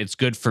in, it's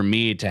good for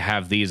me to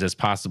have these as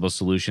possible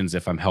solutions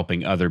if I'm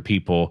helping other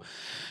people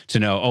to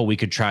know, oh, we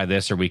could try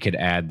this or we could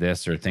add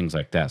this or things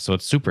like that. So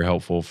it's super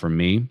helpful for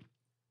me.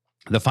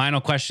 The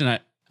final question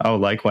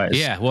likewise.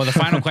 Yeah. Well, the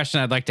final question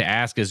I'd like to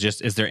ask is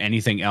just, is there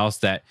anything else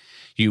that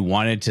you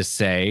wanted to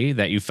say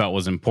that you felt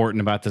was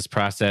important about this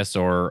process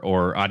or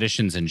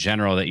auditions in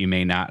general that you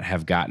may not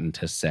have gotten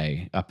to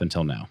say up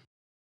until now?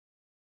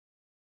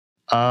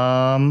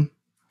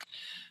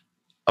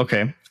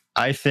 Okay.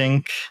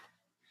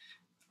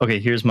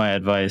 Here's my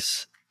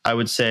advice. I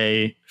would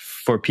say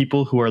for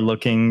people who are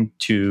looking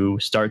to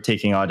start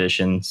taking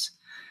auditions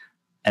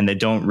and they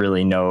don't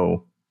really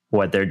know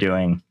what they're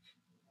doing,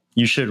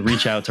 you should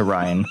reach out to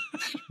Ryan.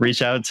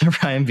 Reach out to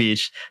Ryan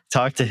Beach,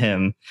 talk to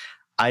him.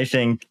 I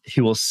think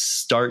he will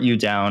start you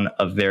down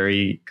a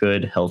very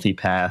good, healthy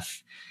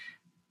path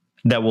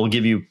that will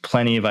give you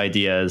plenty of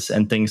ideas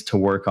and things to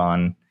work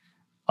on.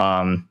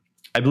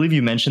 I believe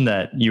you mentioned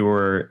that you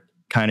were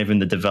kind of in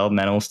the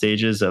developmental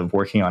stages of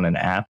working on an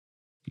app.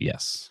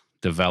 Yes.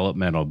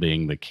 developmental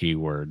being the key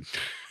word.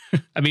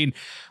 I mean,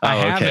 I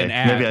have okay. an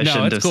app. Maybe I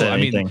shouldn't have said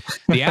anything. I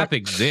mean, the app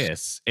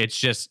exists. It's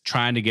just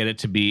trying to get it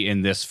to be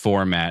in this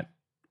format.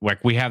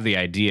 Like, we have the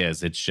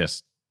ideas. It's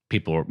just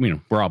people are,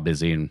 we're all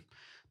busy.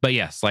 But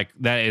yes, like,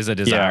 that is a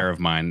desire of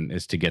mine,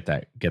 is to get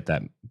that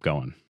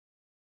going.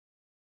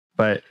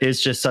 But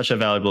it's just such a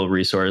valuable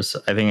resource.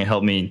 I think it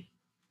helped me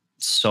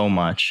so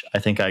much. I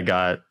think I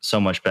got so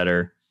much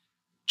better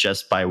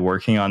just by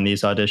working on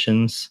these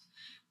auditions.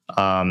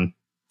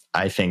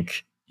 I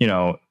think,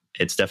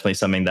 it's definitely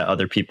something that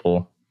other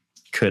people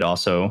could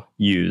also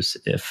use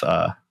if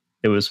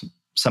it was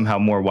somehow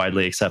more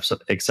widely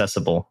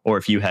accessible, or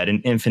if you had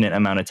an infinite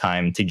amount of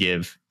time to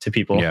give to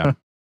people. Yeah.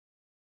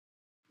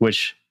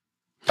 Which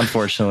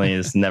unfortunately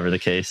is never the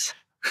case.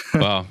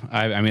 Well,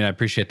 I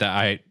appreciate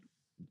that.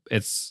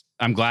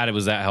 I'm glad it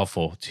was that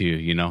helpful to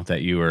you,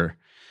 that you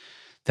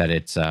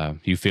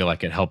feel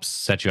like it helps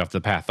set you off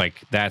the path.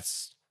 Like,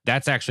 that's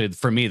actually,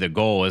 for me, the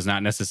goal is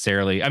not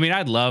necessarily,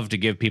 I'd love to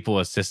give people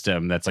a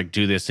system that's like,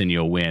 do this and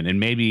you'll win. And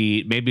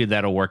maybe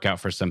that'll work out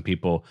for some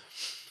people.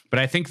 But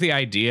I think the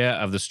idea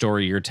of the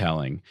story you're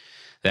telling,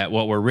 that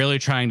what we're really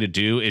trying to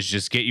do is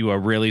just get you a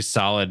really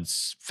solid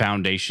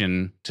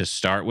foundation to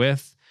start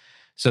with.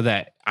 So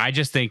that, I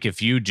just think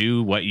if you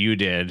do what you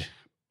did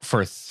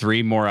for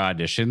 3 more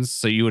auditions,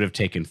 so you would have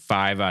taken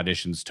 5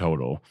 auditions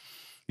total,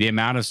 the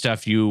amount of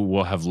stuff you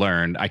will have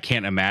learned, I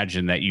can't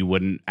imagine that you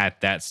wouldn't at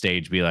that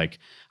stage be like,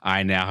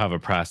 I now have a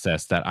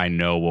process that I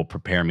know will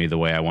prepare me the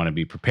way I want to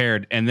be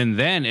prepared. And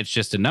then it's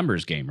just a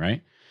numbers game,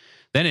 right?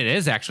 Then it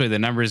is actually the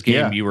numbers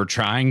game you were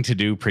trying to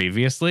do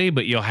previously,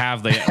 but you'll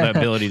have the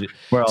ability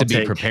to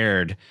be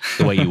prepared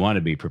the way you want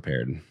to be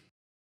prepared.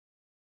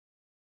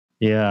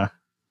 Yeah.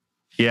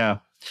 Yeah.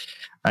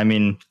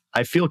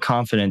 I feel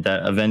confident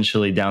that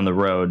eventually down the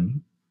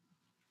road,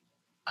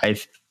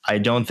 I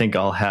don't think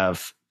I'll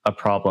have a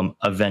problem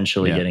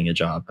eventually getting a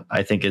job.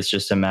 I think it's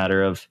just a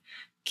matter of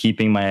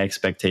keeping my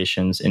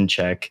expectations in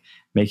check,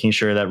 making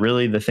sure that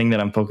really the thing that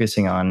I'm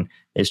focusing on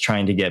is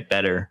trying to get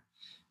better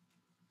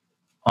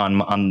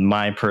on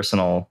my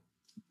personal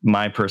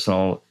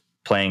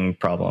playing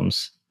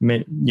problems.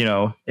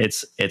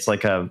 It's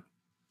like a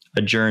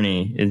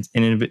journey. It's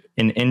an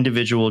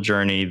individual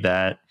journey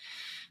that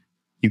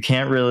you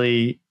can't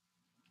really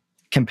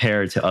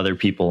compare to other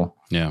people.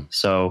 Yeah.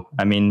 So,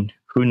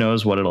 who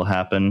knows what it'll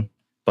happen,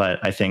 but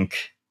I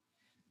think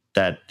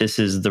that this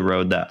is the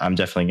road that I'm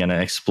definitely going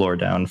to explore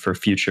down for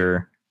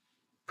future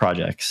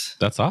projects.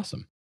 That's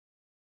awesome.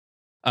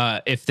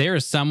 If there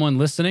is someone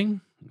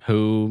listening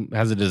who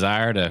has a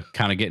desire to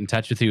kind of get in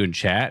touch with you and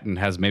chat and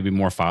has maybe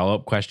more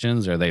follow-up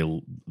questions, or they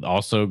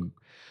also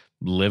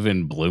live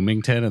in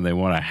Bloomington and they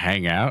want to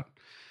hang out,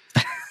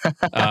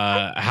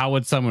 how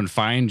would someone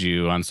find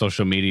you on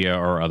social media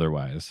or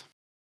otherwise?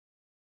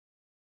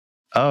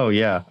 Oh,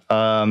 yeah.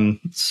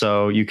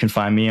 So you can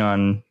find me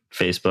on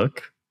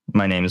Facebook.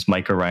 My name is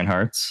Micah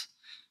Reinharz.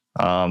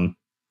 I'm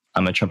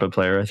a trumpet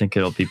player. I think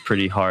it'll be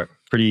pretty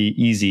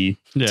easy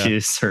to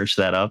search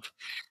that up.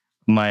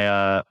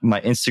 My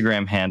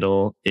Instagram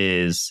handle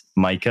is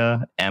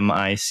Micah,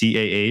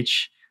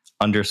 MICAH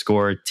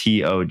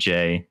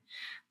 _TOJ.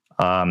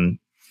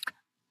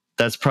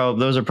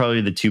 Those are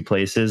probably the 2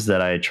 places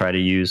that I try to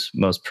use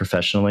most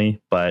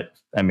professionally. But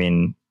I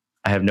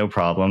have no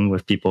problem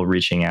with people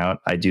reaching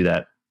out. I do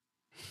that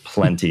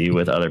plenty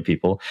with other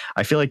people.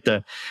 I feel like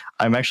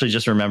I'm actually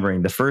just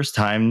remembering the first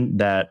time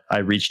that I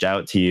reached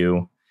out to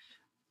you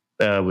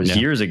was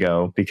years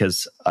ago,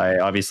 because I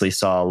obviously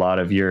saw a lot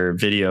of your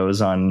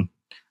videos on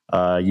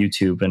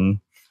YouTube and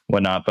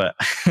whatnot, but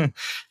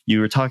you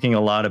were talking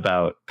a lot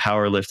about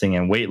powerlifting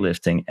and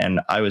weightlifting.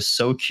 And I was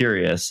so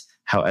curious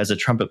how, as a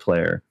trumpet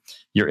player,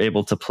 you're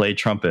able to play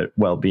trumpet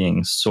while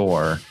being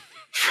sore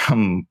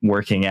from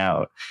working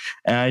out.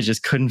 And I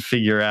just couldn't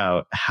figure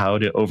out how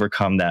to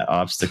overcome that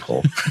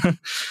obstacle.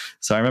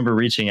 So I remember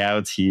reaching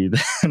out to you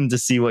to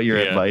see what your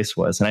advice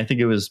was. And I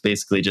think it was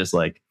basically just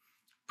like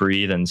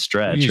breathe and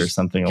stretch or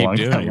something along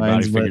that lines. Your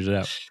body figures it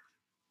out.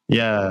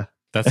 Yeah.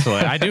 That's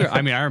what I do.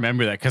 I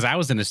remember that because I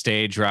was in a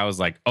stage where I was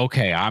like,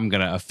 okay, I'm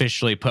going to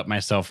officially put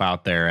myself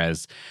out there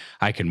as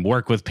I can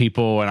work with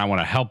people and I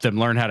want to help them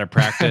learn how to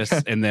practice.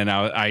 And then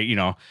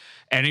I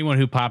anyone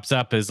who pops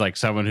up is like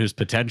someone who's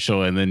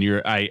potential. And then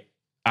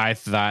I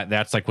thought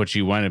that's like what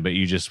you wanted, but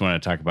you just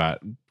want to talk about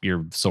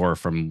you're sore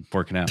from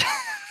working out,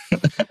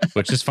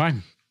 which is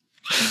fine.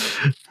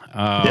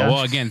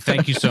 Well, again,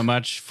 thank you so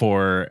much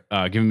for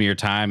giving me your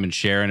time and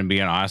sharing and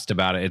being honest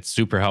about it. It's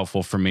super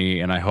helpful for me.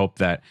 And I hope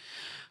that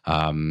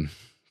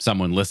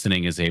someone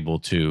listening is able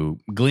to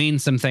glean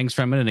some things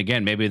from it. And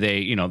again, maybe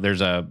they,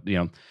 there's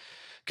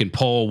can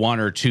pull 1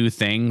 or 2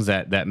 things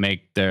that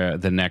make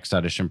the next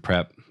audition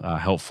prep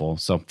helpful.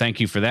 So thank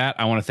you for that.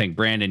 I want to thank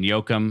Brandon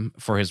Yoakum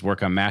for his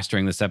work on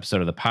mastering this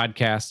episode of the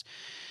podcast.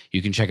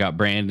 You can check out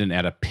Brandon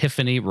at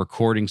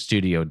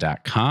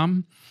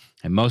epiphanyrecordingstudio.com.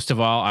 And most of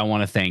all, I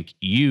want to thank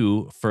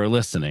you for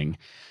listening.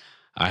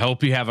 I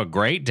hope you have a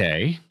great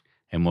day,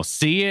 and we'll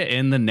see you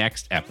in the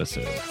next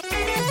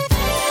episode.